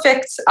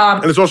perfect...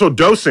 and there's also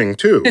dosing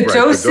too. The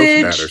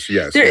dosage. Matters.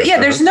 Yes.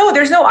 There's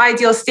no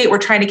ideal state we're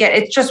trying to get.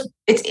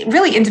 It's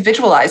really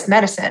individualized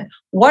medicine.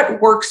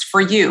 What works for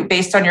you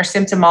based on your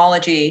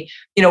symptomology?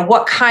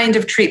 What kind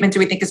of treatment do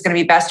we think is going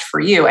to be best for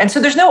you? And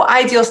so there's no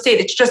ideal state.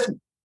 It's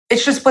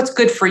just what's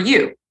good for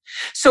you.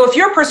 So if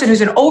you're a person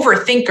who's an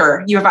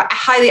overthinker, you have a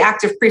highly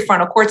active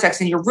prefrontal cortex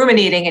and you're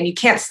ruminating and you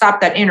can't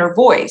stop that inner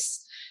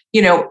voice,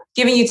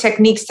 giving you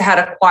techniques to how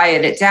to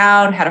quiet it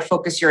down, how to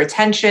focus your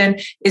attention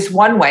is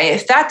one way.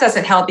 If that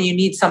doesn't help and you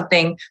need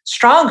something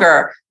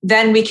stronger,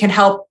 then we can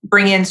help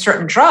bring in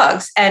certain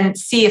drugs and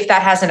see if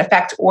that has an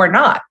effect or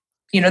not.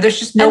 There's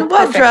just no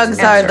perfect what drugs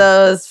answer. Are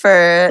those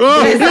for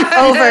these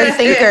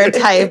overthinker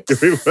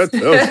types? What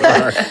those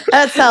are.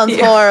 That sounds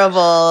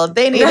horrible.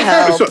 They need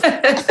help.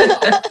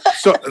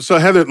 So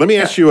Heather, let me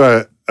ask you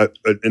a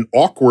an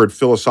awkward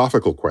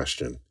philosophical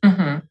question.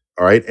 Mm-hmm.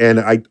 All right. And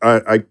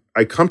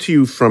I come to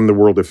you from the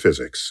world of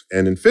physics.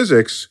 And in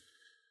physics,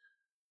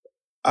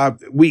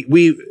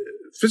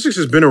 physics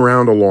has been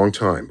around a long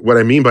time. What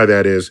I mean by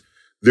that is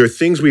there are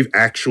things we've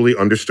actually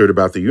understood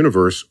about the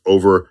universe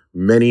over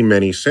many,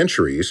 many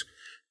centuries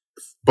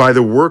by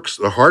the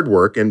hard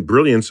work and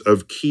brilliance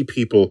of key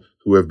people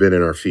who have been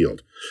in our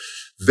field.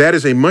 That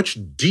is a much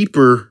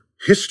deeper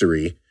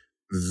history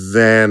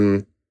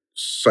than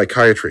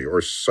psychiatry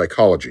or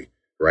psychology,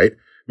 right?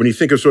 When you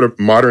think of sort of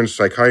modern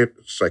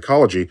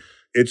psychology,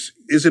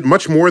 is it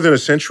much more than a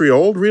century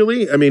old,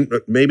 really? I mean,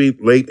 maybe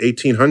late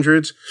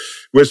 1800s.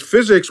 Whereas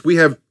physics, we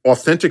have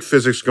authentic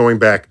physics going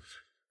back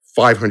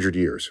 500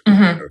 years,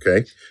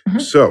 okay? Mm-hmm.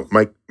 So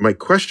my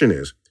question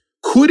is,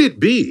 could it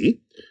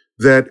be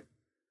that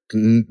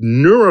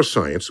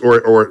neuroscience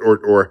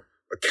or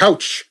a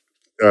couch,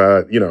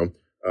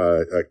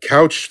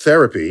 couch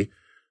therapy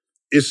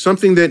is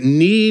something that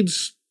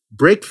needs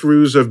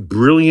breakthroughs of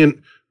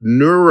brilliant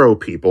neuro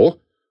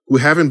people who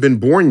haven't been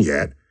born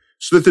yet,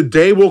 so that the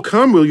day will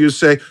come where you'll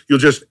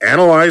just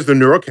analyze the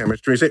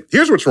neurochemistry and say,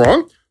 here's what's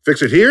wrong,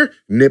 fix it here,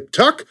 nip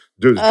tuck,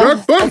 do the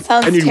tuck, boom,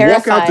 and you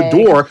walk out the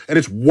door and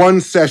it's one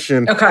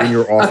session in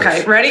your office.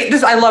 Okay, ready?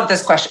 I love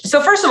this question.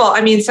 So first of all, I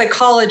mean,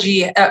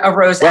 psychology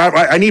arose. Well,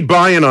 I need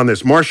buy-in on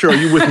this. Marcia, are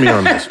you with me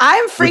on this?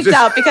 I'm freaked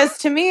out because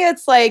to me,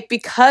 it's like,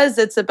 because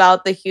it's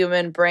about the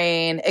human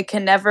brain, it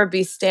can never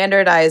be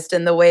standardized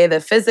in the way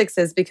that physics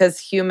is, because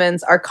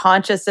humans are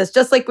consciousness,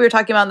 just like we were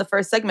talking about in the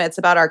first segment, it's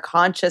about our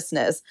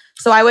consciousness.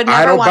 So I would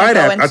never want to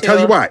go into I'll tell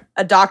you what.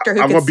 A doctor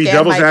who could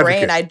scan my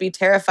brain. I'd be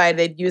terrified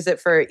they'd use it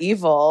for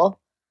evil.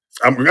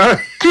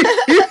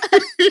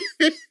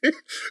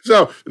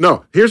 So,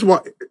 no, here's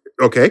what.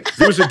 Okay,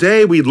 there was a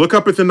day we'd look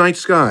up at the night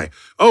sky.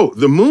 Oh,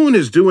 the moon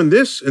is doing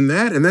this and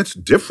that, and that's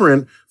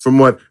different from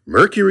what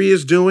Mercury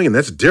is doing, and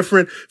that's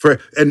different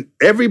and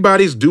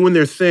everybody's doing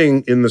their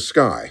thing in the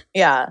sky.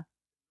 Yeah.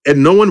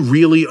 And no one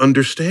really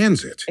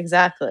understands it.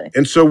 Exactly.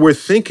 And so we're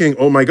thinking,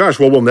 oh my gosh,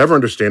 well, we'll never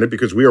understand it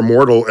because we are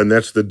mortal and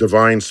that's the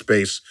divine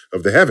space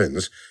of the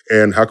heavens.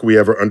 And how can we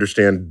ever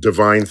understand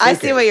divine thinking? I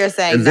see what you're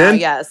saying and now, then,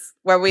 yes.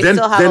 Where we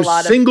still have a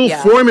lot of... single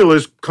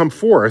formulas come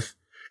forth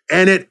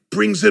and it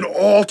brings it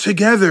all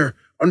together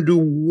under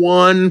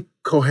one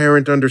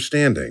coherent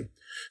understanding.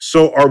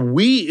 So are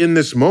we in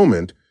this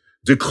moment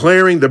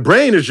declaring the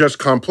brain is just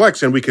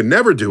complex and we can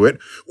never do it,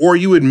 or are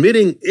you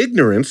admitting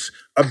ignorance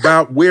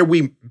about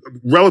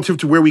relative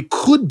to where we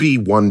could be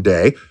one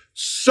day,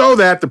 so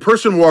that the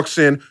person walks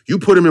in, you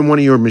put him in one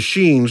of your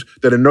machines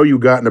that I know you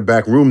got in the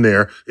back room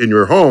there in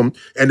your home,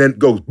 and then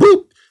goes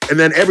boop, and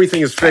then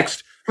everything is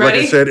fixed, like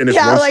I said, and it's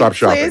one-stop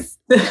shopping.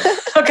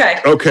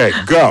 Okay,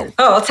 go.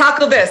 Oh, I'll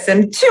tackle this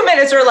in 2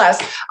 minutes or less.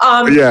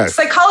 Yes.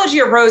 Psychology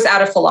arose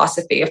out of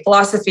philosophy.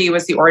 Philosophy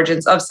was the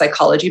origins of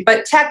psychology.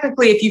 But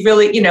technically, if you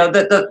really,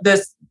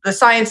 the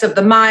science of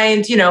the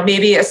mind,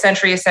 maybe a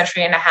century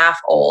and a half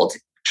old.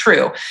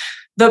 True.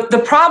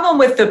 The problem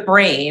with the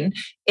brain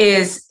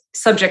is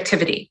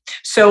subjectivity.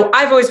 So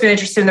I've always been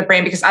interested in the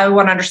brain because I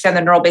want to understand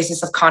the neural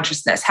basis of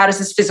consciousness. How does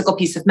this physical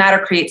piece of matter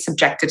create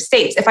subjective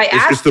states? If I ask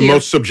you, it's the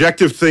most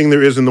subjective thing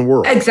there is in the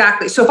world.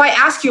 Exactly. So if I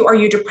ask you, are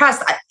you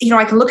depressed?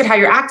 I can look at how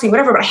you're acting,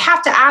 whatever, but I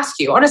have to ask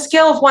you on a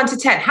scale of 1 to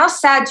 10, how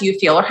sad do you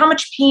feel, or how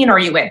much pain are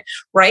you in?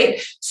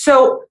 Right?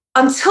 So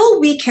until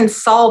we can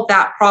solve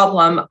that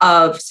problem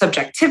of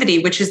subjectivity,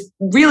 which is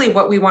really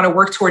what we want to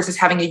work towards, is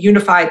having a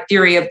unified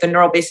theory of the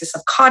neural basis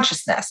of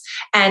consciousness.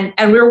 And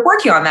we're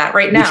working on that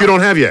right now. Which you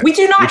don't have yet. We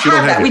do not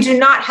have that. We do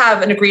not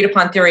have an agreed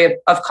upon theory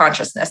of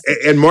consciousness.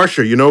 And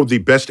Marcia, the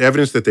best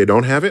evidence that they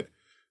don't have it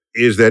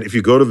is that if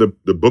you go to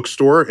the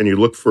bookstore and you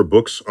look for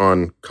books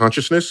on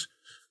consciousness,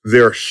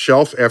 they're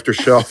shelf after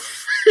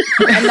shelf.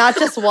 And not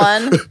just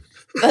one.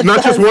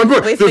 Not just one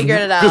book. We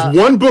figured it out. There's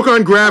one book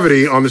on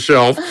gravity on the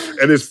shelf,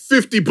 and there's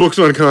 50 books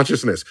on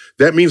consciousness.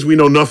 That means we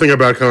know nothing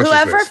about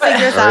consciousness. Whoever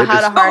figures out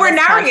how to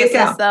harness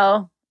consciousness,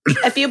 though.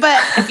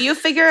 If you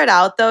figure it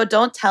out, though,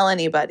 don't tell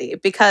anybody,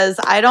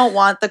 because I don't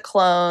want the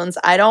clones.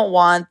 I don't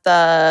want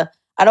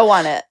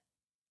it.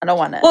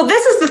 Well,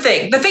 this is the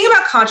thing. The thing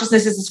about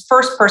consciousness is it's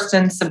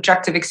first-person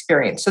subjective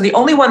experience. So the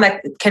only one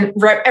that can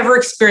ever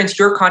experience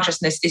your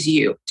consciousness is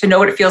you, to know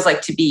what it feels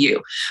like to be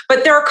you.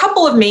 But there are a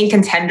couple of main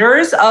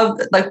contenders of,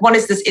 one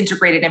is this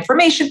integrated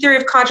information theory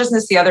of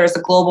consciousness. The other is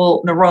the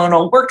global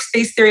neuronal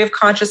workspace theory of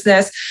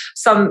consciousness.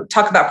 Some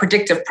talk about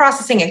predictive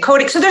processing and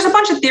coding. So there's a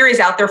bunch of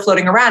theories out there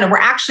floating around, and we're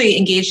actually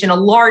engaged in a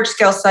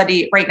large-scale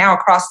study right now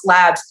across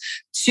labs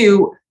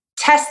to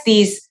test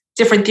these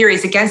different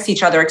theories against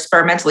each other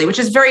experimentally, which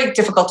is very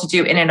difficult to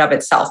do in and of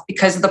itself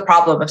because of the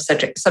problem of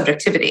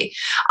subjectivity.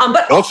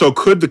 But also,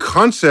 could the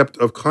concept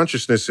of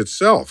consciousness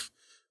itself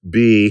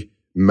be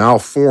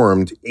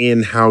malformed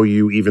in how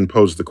you even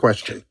pose the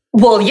question?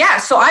 Well, yeah.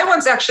 So I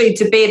once actually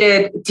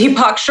debated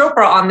Deepak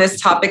Chopra on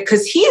this topic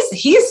because he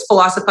is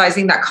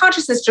philosophizing that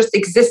consciousness just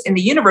exists in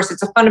the universe.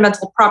 It's a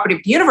fundamental property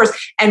of the universe,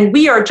 and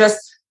we are just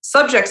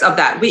subjects of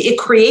that. It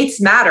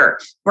creates matter,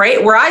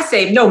 right? Where I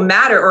say, no,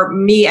 matter, or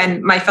me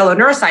and my fellow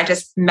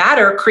neuroscientists,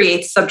 matter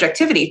creates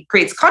subjectivity,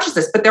 creates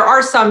consciousness. But there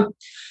are some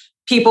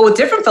people with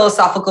different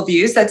philosophical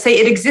views that say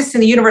it exists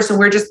in the universe and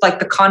we're just like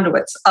the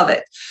conduits of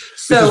it.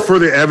 So this is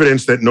further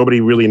evidence that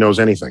nobody really knows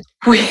anything.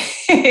 But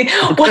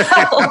one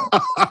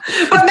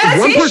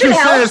person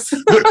helps. says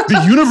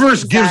the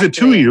universe gives it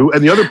to you,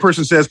 and the other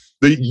person says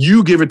that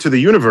you give it to the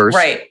universe.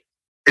 Right.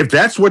 If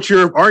that's what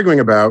you're arguing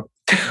about,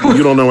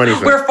 you don't know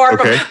anything. We're far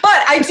from.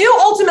 But I do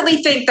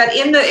ultimately think that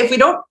if we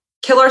don't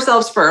kill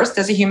ourselves first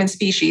as a human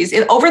species,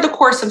 over the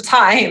course of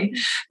time,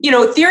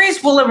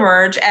 theories will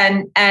emerge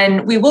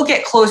and we will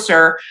get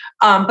closer.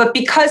 But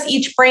because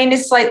each brain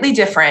is slightly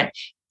different,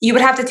 you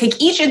would have to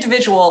take each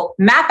individual,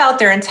 map out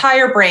their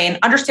entire brain,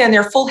 understand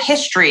their full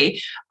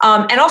history.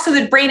 And also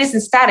the brain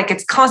isn't static.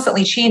 It's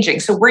constantly changing.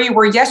 So where you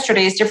were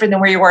yesterday is different than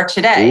where you are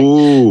today.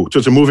 Ooh, so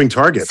it's a moving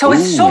target. So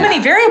it's so many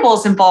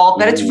variables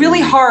involved that it's really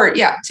hard,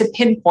 to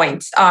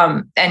pinpoint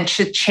and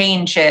to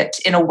change it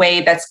in a way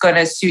that's going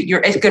to suit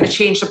it's going to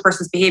change the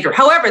person's behavior.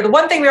 However, the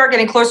one thing we are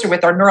getting closer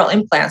with are neural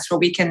implants where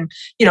we can,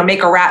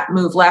 make a rat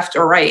move left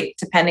or right,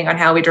 depending on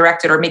how we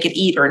direct it or make it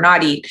eat or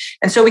not eat.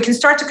 And so we can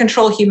start to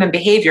control human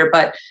behavior,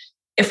 but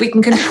if we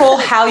can control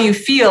how you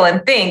feel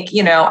and think,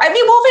 we'll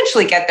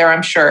eventually get there,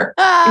 I'm sure.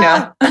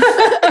 That's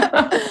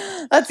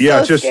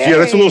so scary.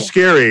 That's a little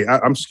scary.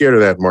 I'm scared of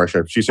that,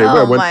 Marsha. She said,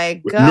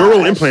 my God.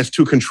 Neural implants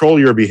to control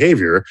your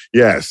behavior.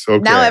 Yes.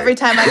 Okay. Now every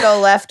time I go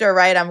left or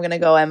right, I'm going to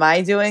go, am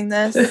I doing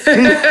this?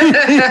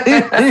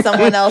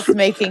 Someone else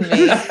making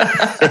me.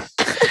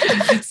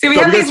 See, we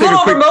have these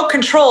little remote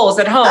controls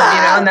at home,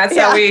 and that's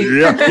how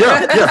we... Yeah.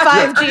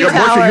 5G towers.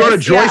 Marsha, you're on a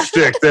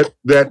joystick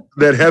that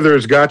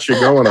Heather's got you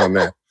going on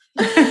that.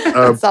 We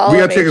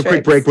got to take a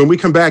quick break. When we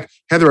come back,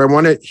 Heather, I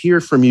want to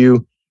hear from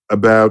you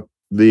about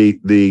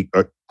the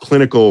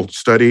clinical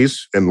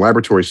studies and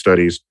laboratory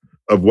studies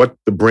of what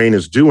the brain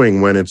is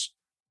doing when it's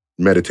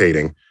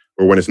meditating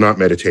or when it's not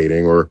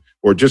meditating, or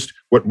just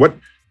what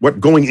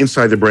going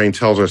inside the brain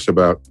tells us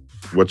about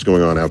what's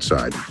going on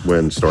outside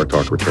when Star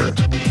Talk returns.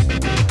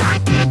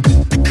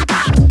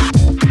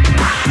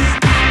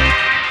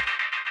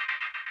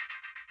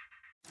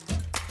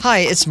 Hi,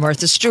 it's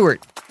Martha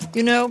Stewart.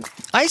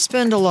 I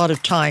spend a lot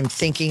of time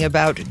thinking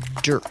about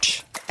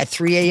dirt. At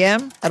 3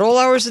 a.m., at all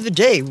hours of the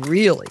day,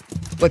 really.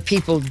 What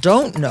people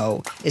don't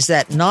know is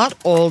that not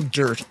all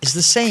dirt is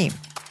the same.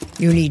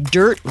 You need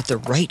dirt with the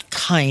right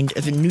kind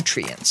of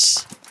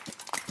nutrients.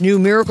 New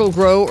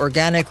Miracle-Gro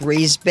organic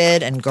raised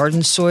bed and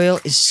garden soil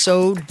is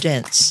so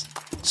dense,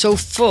 so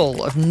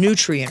full of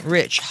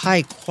nutrient-rich,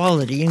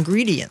 high-quality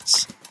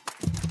ingredients.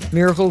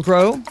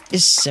 Miracle-Gro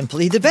is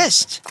simply the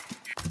best.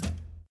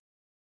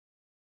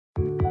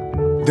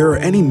 There are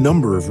any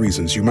number of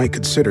reasons you might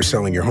consider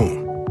selling your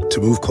home. To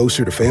move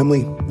closer to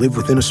family, live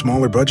within a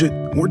smaller budget,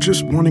 or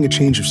just wanting a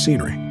change of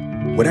scenery.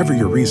 Whatever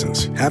your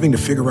reasons, having to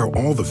figure out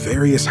all the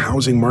various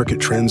housing market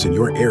trends in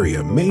your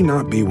area may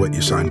not be what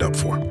you signed up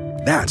for.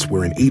 That's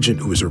where an agent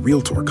who is a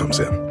Realtor comes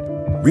in.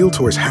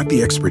 Realtors have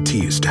the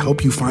expertise to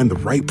help you find the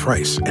right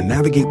price and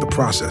navigate the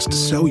process to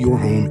sell your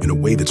home in a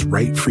way that's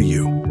right for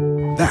you.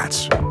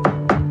 That's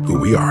who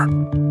we are.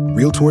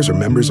 Realtors are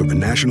members of the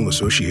National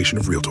Association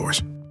of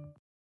Realtors.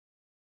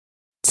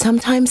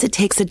 Sometimes it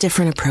takes a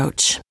different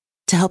approach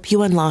to help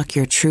you unlock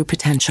your true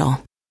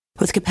potential.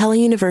 With Capella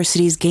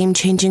University's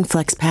game-changing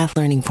FlexPath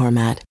learning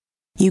format,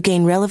 you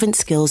gain relevant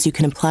skills you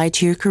can apply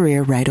to your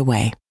career right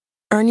away.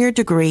 Earn your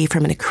degree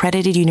from an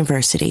accredited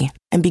university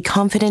and be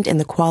confident in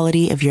the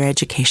quality of your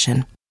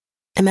education.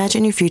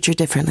 Imagine your future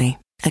differently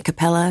at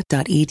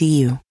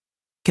capella.edu.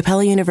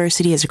 Capella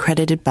University is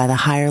accredited by the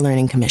Higher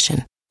Learning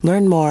Commission.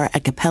 Learn more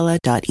at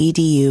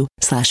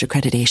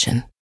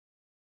capella.edu/accreditation.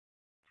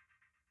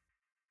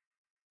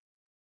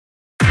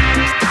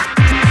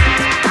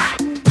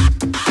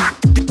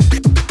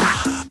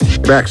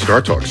 Back,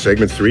 Star Talk,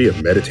 segment 3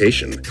 of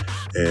meditation.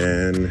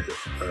 And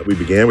we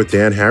began with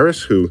Dan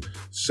Harris, who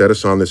set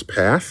us on this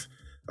path.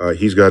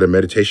 He's got a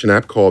meditation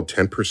app called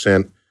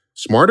 10%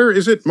 Smarter,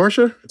 is it,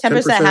 Marsha?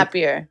 10%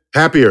 happier.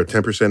 Happier,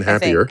 10%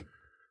 happier.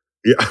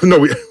 Yeah, no,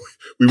 we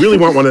really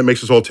want one that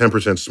makes us all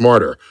 10%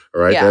 smarter,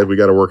 all right? Yeah. We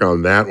got to work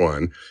on that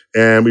one.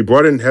 And we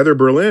brought in Heather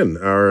Berlin,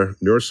 our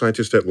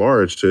neuroscientist at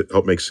large, to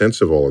help make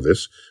sense of all of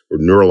this, or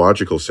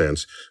neurological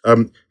sense.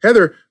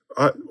 Heather,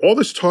 all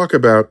this talk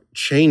about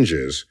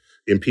changes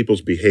in people's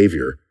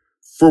behavior,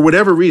 for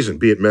whatever reason,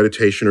 be it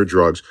meditation or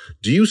drugs,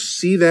 do you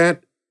see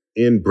that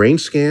in brain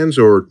scans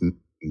or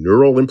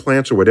neural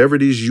implants or whatever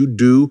it is you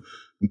do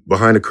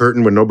behind a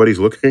curtain when nobody's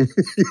looking?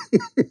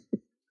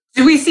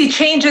 Do we see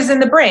changes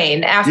in the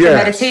brain after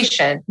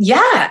meditation?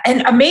 Yeah,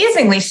 and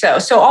amazingly so.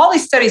 So all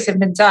these studies have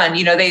been done.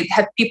 They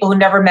have people who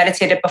never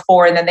meditated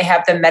before, and then they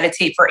have them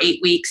meditate for 8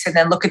 weeks and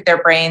then look at their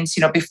brains,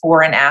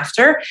 before and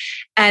after.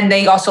 And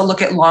they also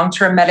look at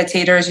long-term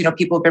meditators,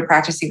 people who've been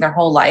practicing their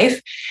whole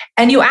life.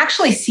 And you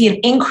actually see an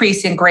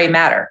increase in gray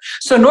matter.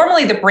 So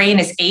normally the brain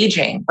is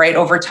aging, right,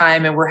 over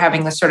time, and we're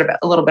having this sort of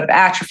a little bit of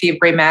atrophy of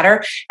gray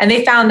matter. And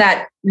they found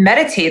that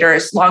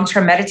meditators,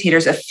 long-term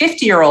meditators, a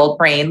 50-year-old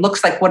brain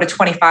looks like what a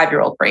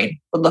 25-year-old brain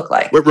would look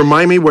like. Wait,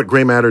 remind me what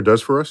gray matter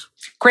does for us?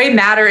 Gray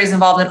matter is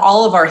involved in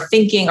all of our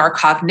thinking, our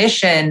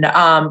cognition,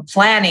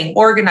 planning,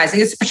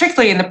 organizing. It's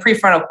particularly in the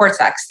prefrontal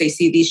cortex, they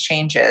see these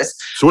changes.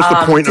 So what's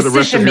the point of the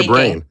rest of your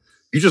brain?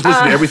 You just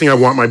listen to everything I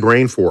want my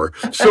brain for.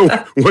 So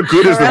what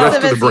good is the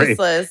rest of the brain?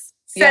 Useless.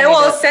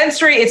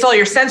 Sensory, it's all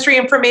your sensory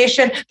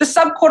information. The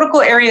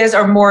subcortical areas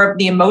are more of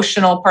the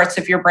emotional parts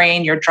of your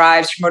brain, your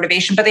drives, your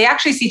motivation, but they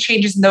actually see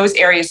changes in those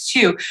areas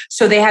too.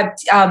 So they have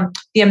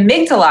the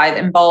amygdala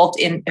involved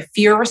in a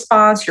fear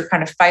response, your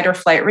kind of fight or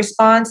flight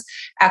response,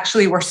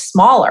 actually were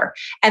smaller.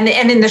 And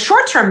in the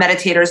short-term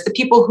meditators, the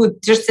people who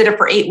just did it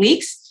for 8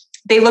 weeks,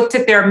 they looked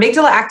at their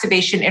amygdala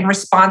activation in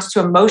response to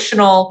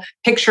emotional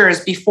pictures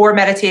before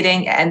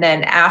meditating and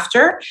then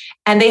after.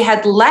 And they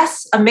had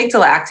less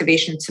amygdala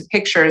activation to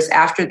pictures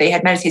after they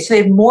had meditated. So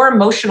they had more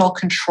emotional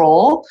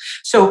control.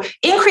 So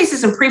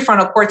increases in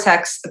prefrontal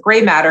cortex,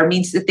 gray matter,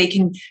 means that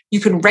you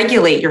can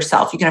regulate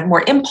yourself. You can have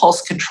more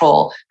impulse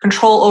control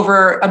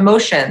over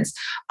emotions.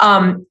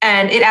 And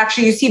it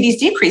actually, you see these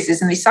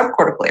decreases in these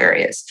subcortical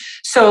areas.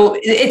 So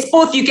it's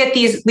both, you get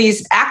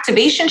these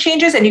activation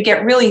changes and you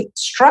get really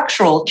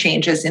structural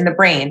changes in the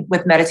brain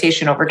with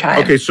meditation over time.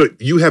 Okay, so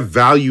you have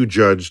value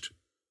judged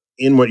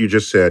in what you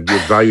just said. You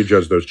have value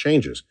judged those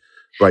changes.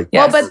 Right.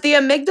 Yes. Well, but the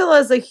amygdala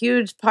is a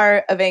huge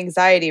part of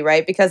anxiety,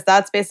 right? Because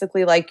that's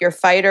basically like your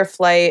fight or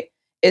flight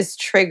is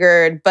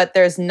triggered, but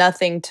there's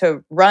nothing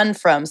to run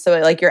from. So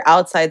like your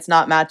outside's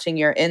not matching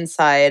your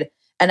inside.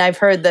 And I've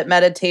heard that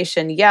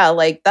meditation,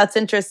 like that's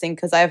interesting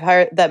because I've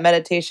heard that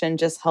meditation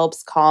just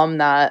helps calm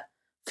that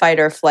fight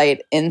or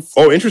flight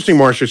instinct. Oh, interesting,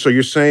 Marcia. So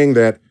you're saying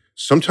that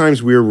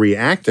sometimes we're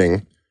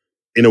reacting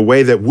in a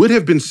way that would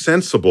have been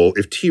sensible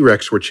if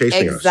T-Rex were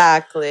chasing us.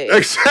 Exactly.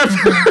 Except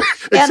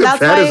and that's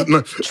that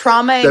why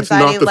trauma, anxiety, that's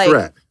not the like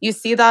threat. You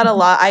see that a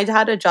lot. I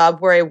had a job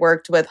where I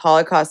worked with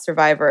Holocaust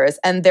survivors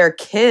and their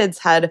kids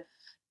had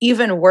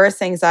even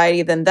worse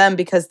anxiety than them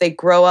because they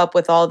grow up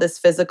with all this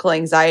physical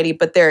anxiety,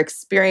 but their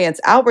experience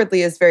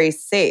outwardly is very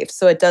safe.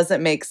 So it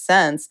doesn't make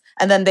sense.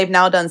 And then they've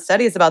now done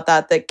studies about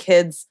that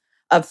kids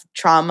of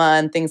trauma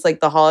and things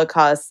like the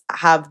Holocaust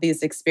have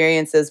these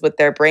experiences with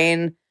their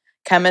brain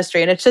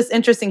chemistry. And it's just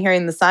interesting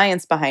hearing the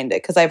science behind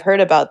it because I've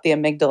heard about the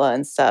amygdala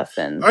and stuff.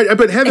 And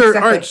but Heather,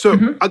 all right,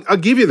 so I'll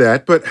give you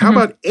that. But how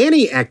about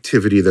any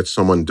activity that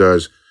someone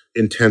does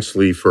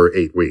intensely for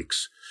 8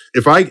 weeks?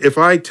 If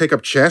I take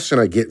up chess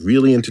and I get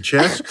really into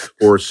chess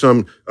or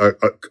some I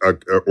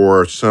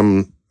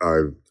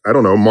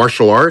don't know,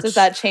 martial arts. Does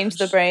that change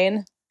the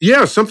brain?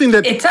 Yeah, something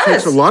that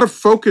takes a lot of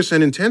focus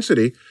and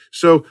intensity.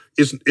 So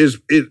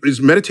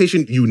is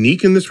meditation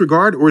unique in this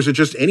regard, or is it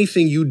just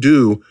anything you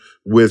do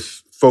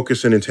with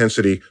focus and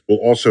intensity will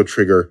also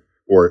trigger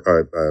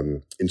or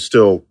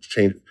instill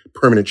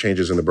permanent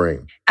changes in the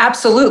brain?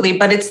 Absolutely,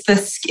 but it's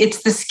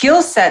the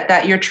skill set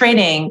that you're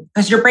training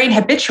because your brain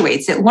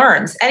habituates, it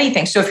learns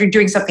anything. So if you're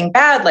doing something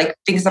bad, like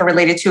things that are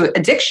related to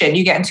addiction,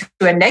 you get into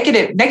a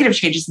negative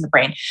changes in the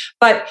brain.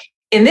 But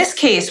in this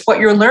case, what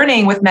you're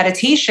learning with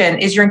meditation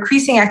is you're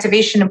increasing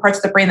activation in parts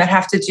of the brain that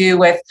have to do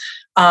with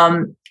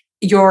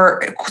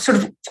your sort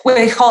of what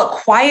they call it,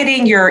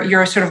 quieting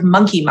your sort of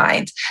monkey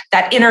mind,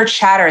 that inner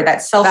chatter,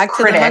 that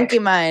self-critic. Back to the monkey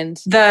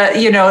mind.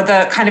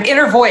 The kind of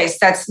inner voice,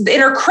 that's the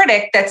inner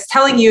critic that's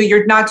telling you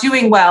you're not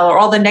doing well or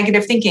all the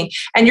negative thinking.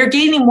 And you're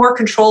gaining more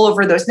control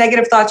over those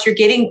negative thoughts. You're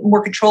gaining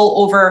more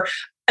control over,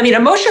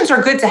 emotions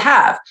are good to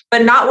have,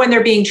 but not when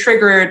they're being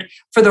triggered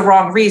for the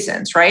wrong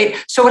reasons, right?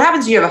 So what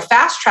happens is you have a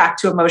fast track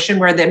to emotion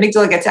where the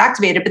amygdala gets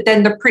activated, but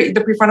then the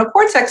prefrontal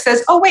cortex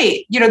says, oh,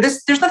 wait,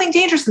 there's nothing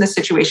dangerous in this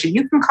situation.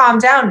 You can calm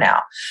down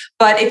now.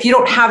 But if you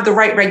don't have the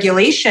right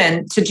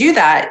regulation to do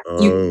that,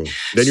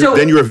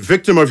 then you're a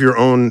victim of your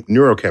own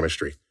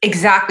neurochemistry.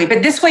 Exactly.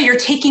 But this way you're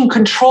taking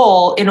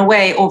control in a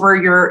way over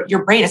your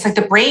brain. It's like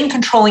the brain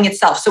controlling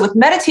itself. So with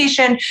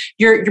meditation,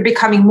 you're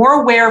becoming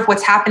more aware of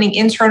what's happening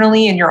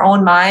internally in your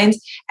own mind,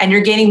 and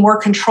you're gaining more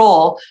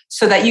control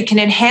so that you can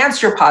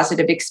enhance your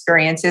positive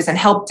experiences and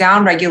help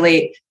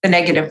downregulate the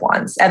negative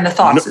ones and the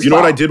thoughts as well. You know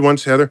what I did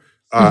once, Heather?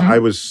 I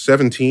was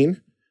 17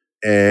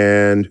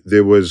 and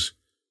there was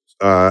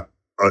a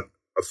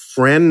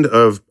friend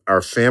of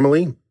our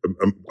family,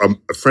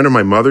 a friend of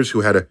my mother's who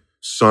had a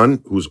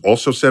son who was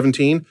also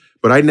 17,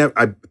 but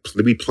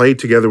we played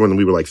together when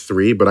we were like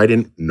 3, but I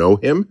didn't know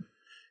him.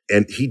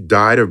 And he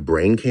died of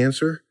brain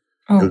cancer.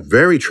 Oh.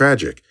 Very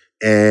tragic.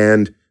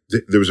 And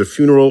there was a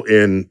funeral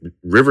in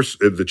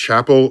the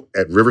chapel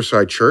at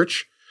Riverside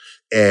Church.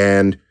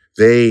 And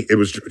it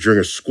was during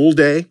a school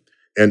day.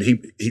 And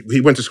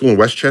he went to school in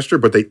Westchester,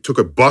 but they took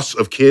a bus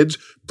of kids,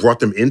 brought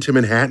them into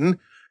Manhattan.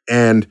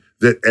 And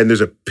there's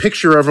a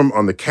picture of him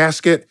on the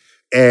casket.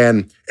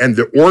 And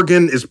the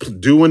organ is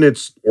doing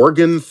its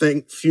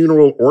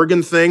funeral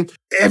organ thing.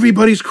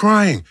 Everybody's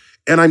crying.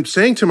 And I'm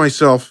saying to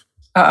myself,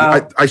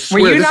 I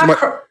swear this is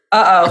my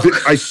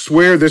I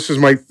swear this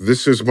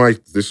is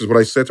what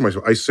I said to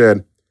myself. I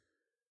said,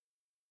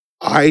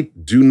 I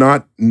do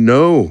not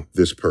know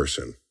this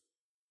person.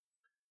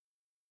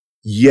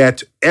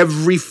 Yet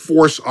every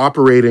force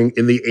operating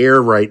in the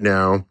air right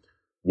now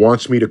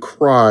wants me to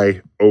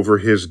cry over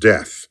his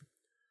death.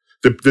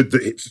 The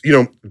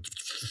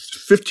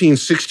 15,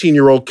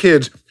 16-year-old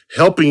kids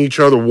helping each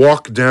other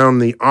walk down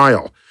the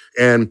aisle.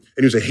 And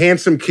he was a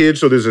handsome kid,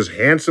 so there's this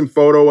handsome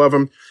photo of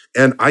him.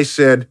 And I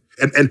said,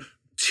 and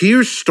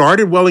tears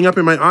started welling up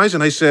in my eyes,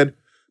 and I said,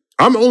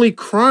 I'm only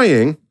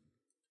crying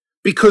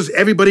because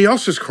everybody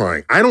else is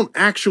crying. I don't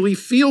actually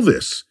feel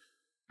this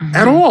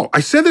at all.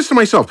 I said this to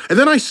myself. And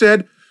then I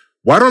said,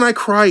 why don't I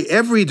cry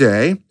every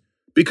day?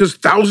 Because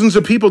thousands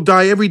of people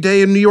die every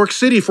day in New York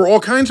City for all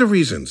kinds of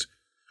reasons.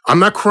 I'm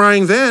not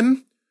crying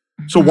then,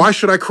 so why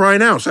should I cry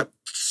now? So I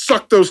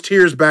sucked those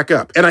tears back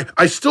up. And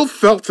I still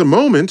felt the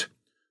moment,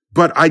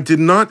 but I did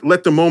not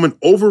let the moment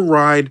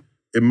override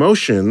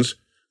emotions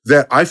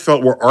that I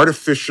felt were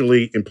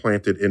artificially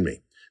implanted in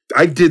me.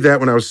 I did that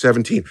when I was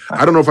 17.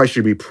 I don't know if I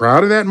should be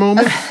proud of that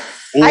moment.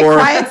 Or... I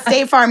cry at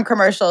State Farm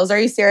commercials. Are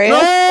you serious?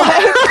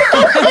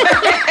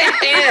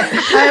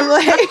 I'm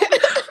like,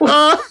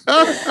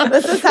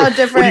 this is how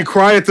different. When you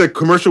cry at the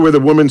commercial where the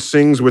woman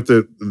sings with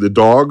the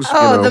dogs.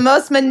 Oh, the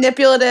most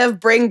manipulative,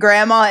 bring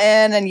grandma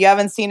in and you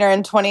haven't seen her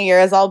in 20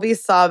 years. I'll be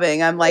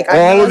sobbing. I'm like,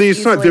 all of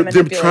these times, they're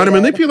trying to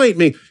manipulate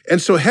me.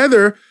 And so,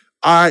 Heather,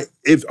 are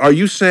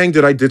you saying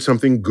that I did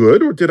something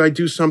good or did I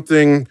do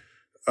something...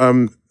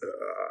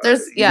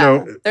 There's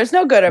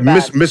no good or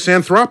bad.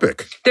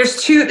 Misanthropic.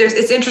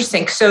 It's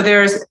interesting. So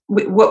there's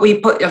what we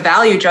put a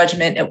value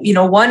judgment,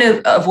 one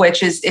of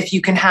which is if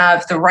you can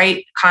have the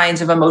right kinds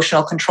of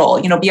emotional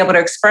control, be able to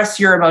express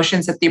your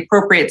emotions at the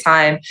appropriate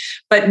time,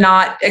 but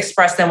not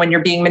express them when you're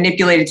being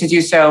manipulated to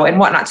do so and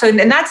whatnot. So in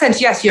that sense,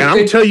 yes, and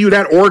I'll tell you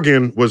that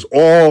organ was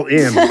all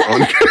in.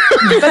 But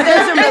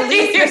there's a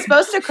release. You're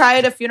supposed to cry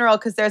at a funeral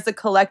because there's a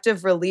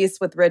collective release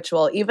with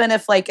ritual, even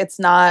if it's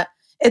not.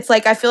 It's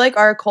like, I feel like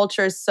our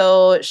culture is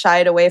so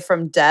shied away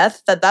from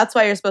death that's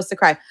why you're supposed to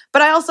cry.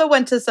 But I also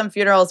went to some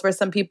funerals where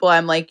some people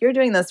I'm like, you're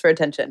doing this for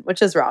attention,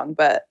 which is wrong,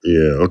 but. Yeah,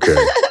 okay.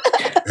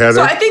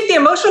 So I think the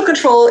emotional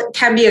control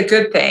can be a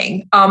good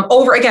thing.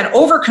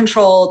 Over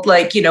controlled,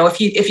 if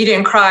you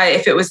didn't cry,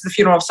 if it was the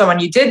funeral of someone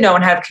you did know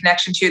and had a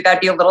connection to, that'd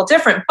be a little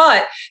different.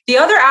 But the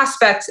other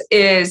aspect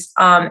is,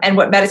 and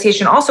what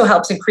meditation also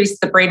helps increase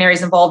the brain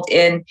areas involved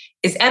in,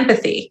 is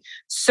empathy.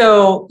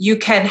 So you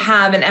can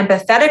have an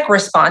empathetic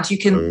response. You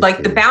can,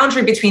 like the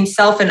boundary between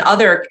self and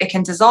other, it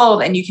can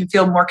dissolve and you can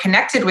feel more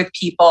connected with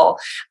people.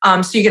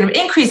 So you can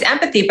increase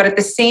empathy, but at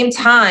the same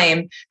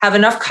time, have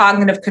enough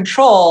cognitive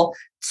control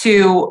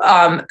to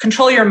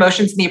control your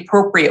emotions in the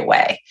appropriate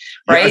way,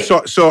 right?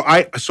 Yeah, so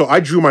I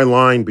drew my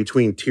line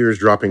between tears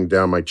dropping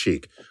down my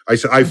cheek. I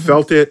said I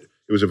felt it.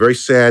 It was a very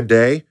sad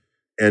day,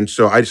 and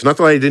so it's not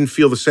that I didn't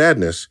feel the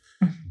sadness,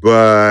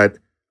 but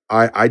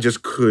I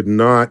just could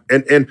not.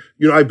 And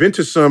I've been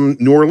to some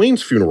New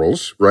Orleans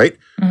funerals, right,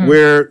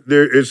 where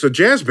there is a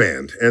jazz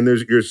band and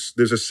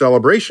there's a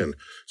celebration.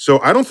 So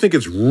I don't think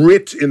it's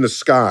writ in the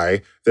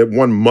sky that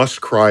one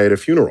must cry at a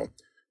funeral.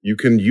 You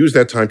can use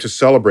that time to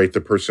celebrate the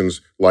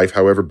person's life,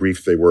 however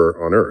brief they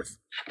were on earth.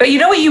 But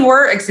what you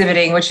were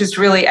exhibiting, which is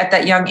really at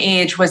that young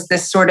age, was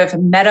this sort of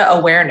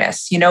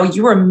meta-awareness.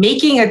 You were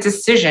making a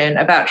decision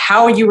about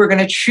how you were going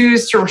to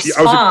choose to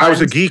respond. I was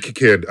a geek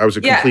kid. I was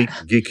a complete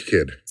geek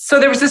kid. So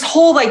there was this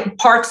whole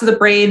parts of the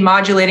brain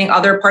modulating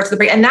other parts of the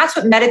brain. And that's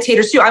what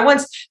meditators do. I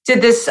once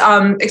did this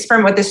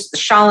experiment with this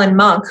Shaolin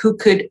monk who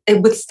could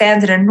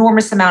withstand an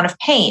enormous amount of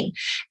pain.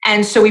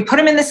 And so we put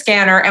him in the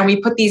scanner and we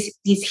put these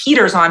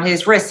heaters on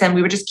his wrists and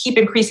we would just keep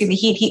increasing the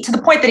heat to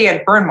the point that he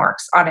had burn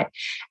marks on it.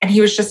 And he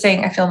was just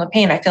saying, I feel no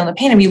pain. I feel no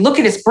pain. And we look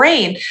at his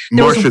brain.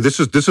 Marcia, this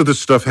is the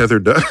stuff Heather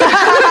does. You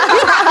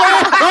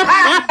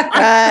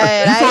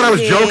thought I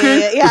was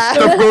joking? Yeah. The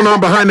stuff going on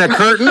behind that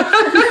curtain?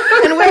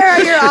 And where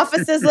are your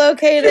offices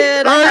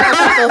located? I have a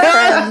couple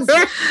friends.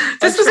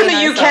 This was in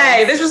the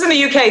UK. This was in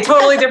the UK.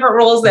 Totally different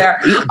rules there.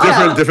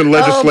 Different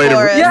legislative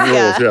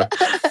rules. Yeah.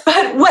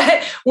 But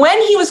when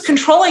he was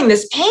controlling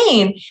this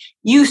pain,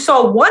 you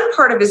saw one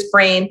part of his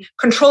brain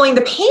controlling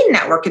the pain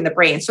network in the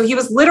brain. So he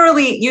was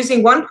literally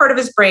using one part of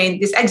his brain,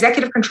 this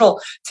executive control,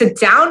 to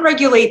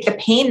downregulate the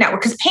pain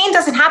network. Because pain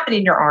doesn't happen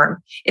in your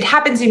arm. It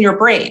happens in your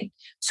brain.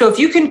 So if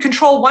you can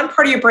control one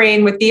part of your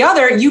brain with the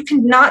other, you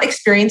cannot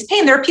experience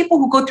pain. There are people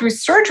who go through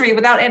surgery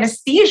without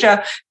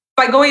anesthesia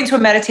by going into a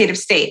meditative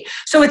state.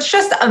 So it's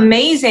just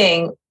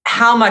amazing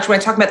how much, when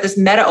I talk about this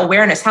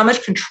meta-awareness, how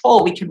much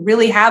control we can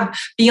really have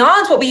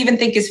beyond what we even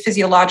think is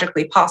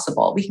physiologically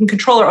possible. We can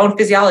control our own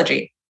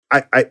physiology.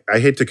 I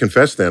hate to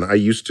confess then, I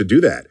used to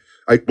do that.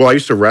 I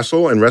used to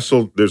wrestle, and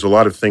there's a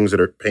lot of things that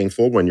are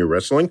painful when you're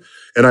wrestling.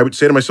 And I would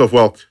say to myself,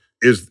 well,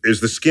 is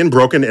the skin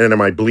broken and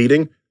am I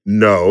bleeding?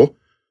 No.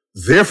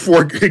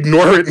 Therefore,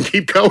 ignore it and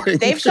keep going.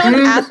 They've shown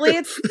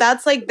athletes,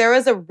 there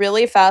was a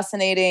really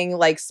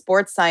fascinating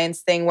sports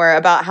science thing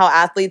about how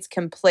athletes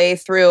can play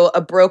through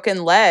a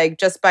broken leg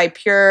just by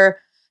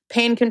pure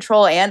pain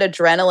control and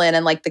adrenaline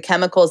and like the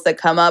chemicals that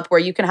come up where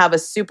you can have a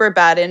super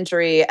bad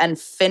injury and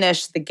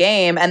finish the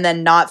game and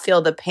then not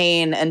feel the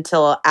pain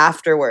until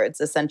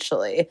afterwards,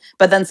 essentially.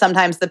 But then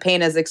sometimes the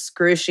pain is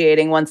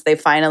excruciating once they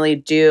finally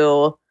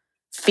do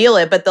feel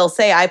it. But they'll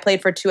say, I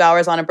played for 2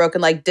 hours on a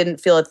broken leg,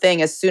 didn't feel a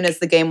thing. As soon as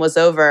the game was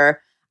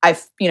over, I,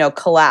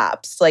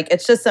 collapsed. Like,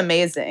 it's just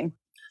amazing.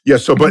 Yeah.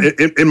 So, but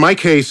in my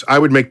case, I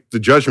would make the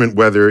judgment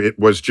whether it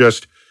was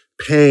just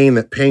pain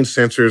that pain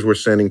sensors were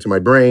sending to my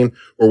brain,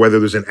 or whether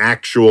there's an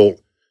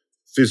actual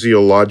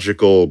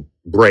physiological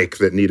break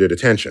that needed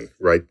attention,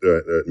 right?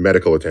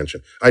 Medical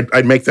attention.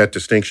 I'd make that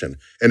distinction.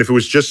 And if it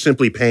was just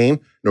simply pain,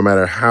 no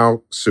matter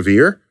how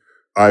severe,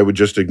 I would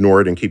just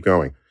ignore it and keep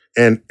going.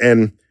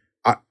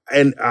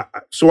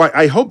 So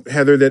I hope,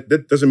 Heather,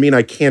 that doesn't mean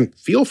I can't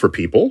feel for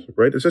people,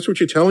 right? Is that what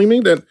you're telling me?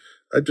 That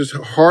I'm just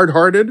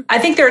hard-hearted? I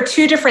think there are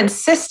two different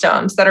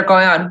systems that are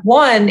going on.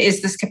 One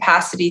is this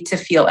capacity to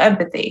feel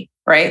empathy,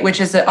 right? Which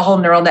is a whole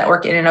neural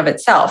network in and of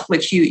itself,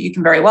 which you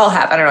can very well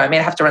have. I don't know. I may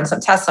have to run some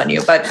tests on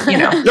you, but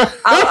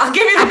I'll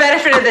give you the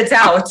benefit of the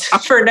doubt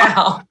for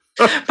now.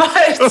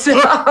 But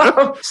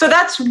so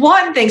that's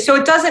one thing. So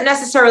it doesn't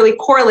necessarily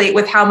correlate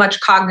with how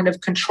much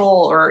cognitive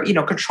control or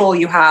control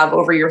you have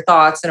over your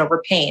thoughts and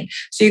over pain.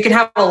 So you can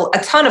have a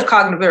ton of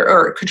cognitive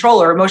or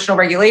control or emotional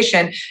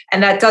regulation,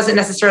 and that doesn't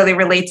necessarily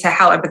relate to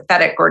how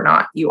empathetic or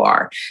not you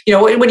are.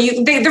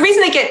 The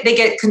reason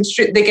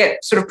they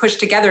get sort of pushed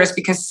together is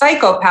because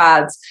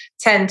psychopaths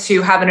tend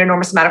to have an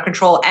enormous amount of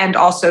control and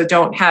also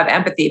don't have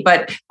empathy.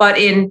 But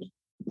in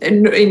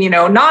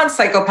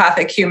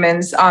non-psychopathic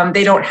humans,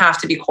 they don't have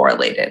to be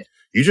correlated.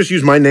 You just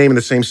use my name in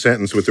the same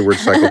sentence with the word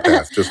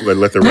psychopath. Just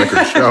let the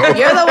record show.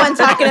 You're the one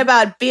talking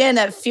about being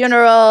at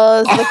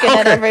funerals, looking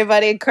at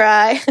everybody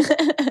cry.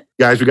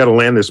 Guys, we got to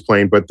land this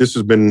plane, but this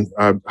has been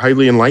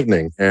highly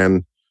enlightening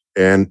and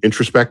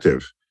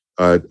introspective,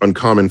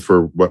 uncommon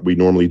for what we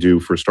normally do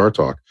for Star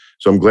Talk.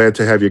 So I'm glad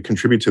to have you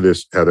contribute to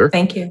this, Heather.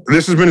 Thank you.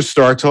 This has been a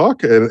Star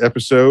Talk, an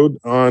episode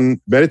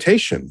on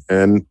meditation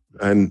and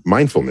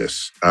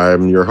mindfulness.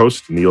 I'm your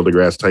host, Neil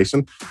deGrasse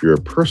Tyson, your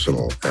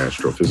personal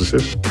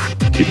astrophysicist.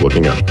 Keep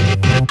looking up.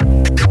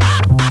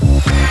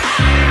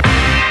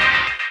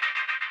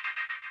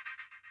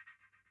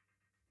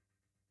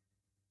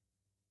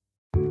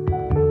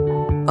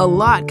 A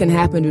lot can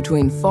happen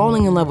between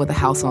falling in love with a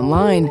house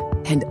online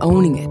and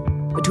owning it,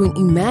 between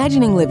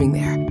imagining living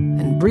there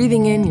and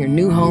breathing in your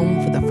new home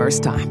for the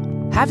first time.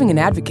 Having an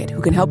advocate who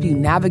can help you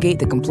navigate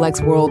the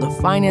complex world of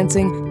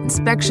financing,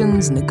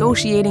 inspections,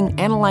 negotiating,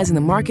 analyzing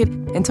the market,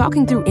 and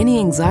talking through any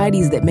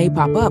anxieties that may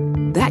pop up,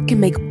 that can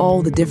make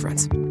all the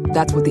difference.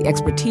 That's what the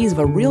expertise of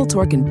a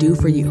Realtor can do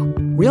for you.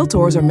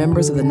 Realtors are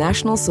members of the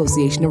National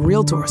Association of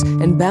Realtors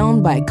and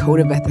bound by a code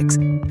of ethics,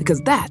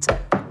 because that's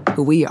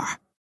who we are.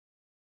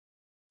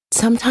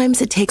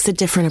 Sometimes it takes a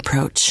different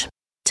approach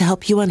to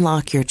help you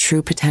unlock your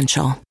true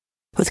potential.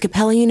 With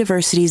Capella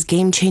University's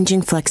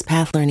game-changing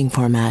FlexPath learning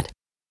format,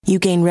 you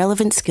gain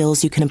relevant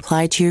skills you can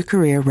apply to your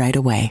career right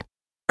away.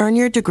 Earn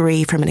your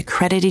degree from an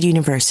accredited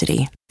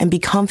university and be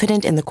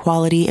confident in the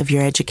quality of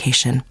your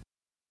education.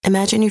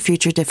 Imagine your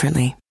future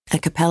differently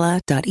at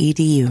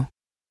capella.edu.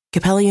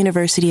 Capella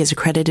University is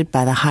accredited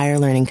by the Higher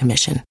Learning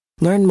Commission.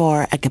 Learn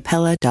more at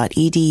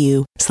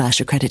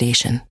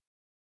capella.edu/accreditation.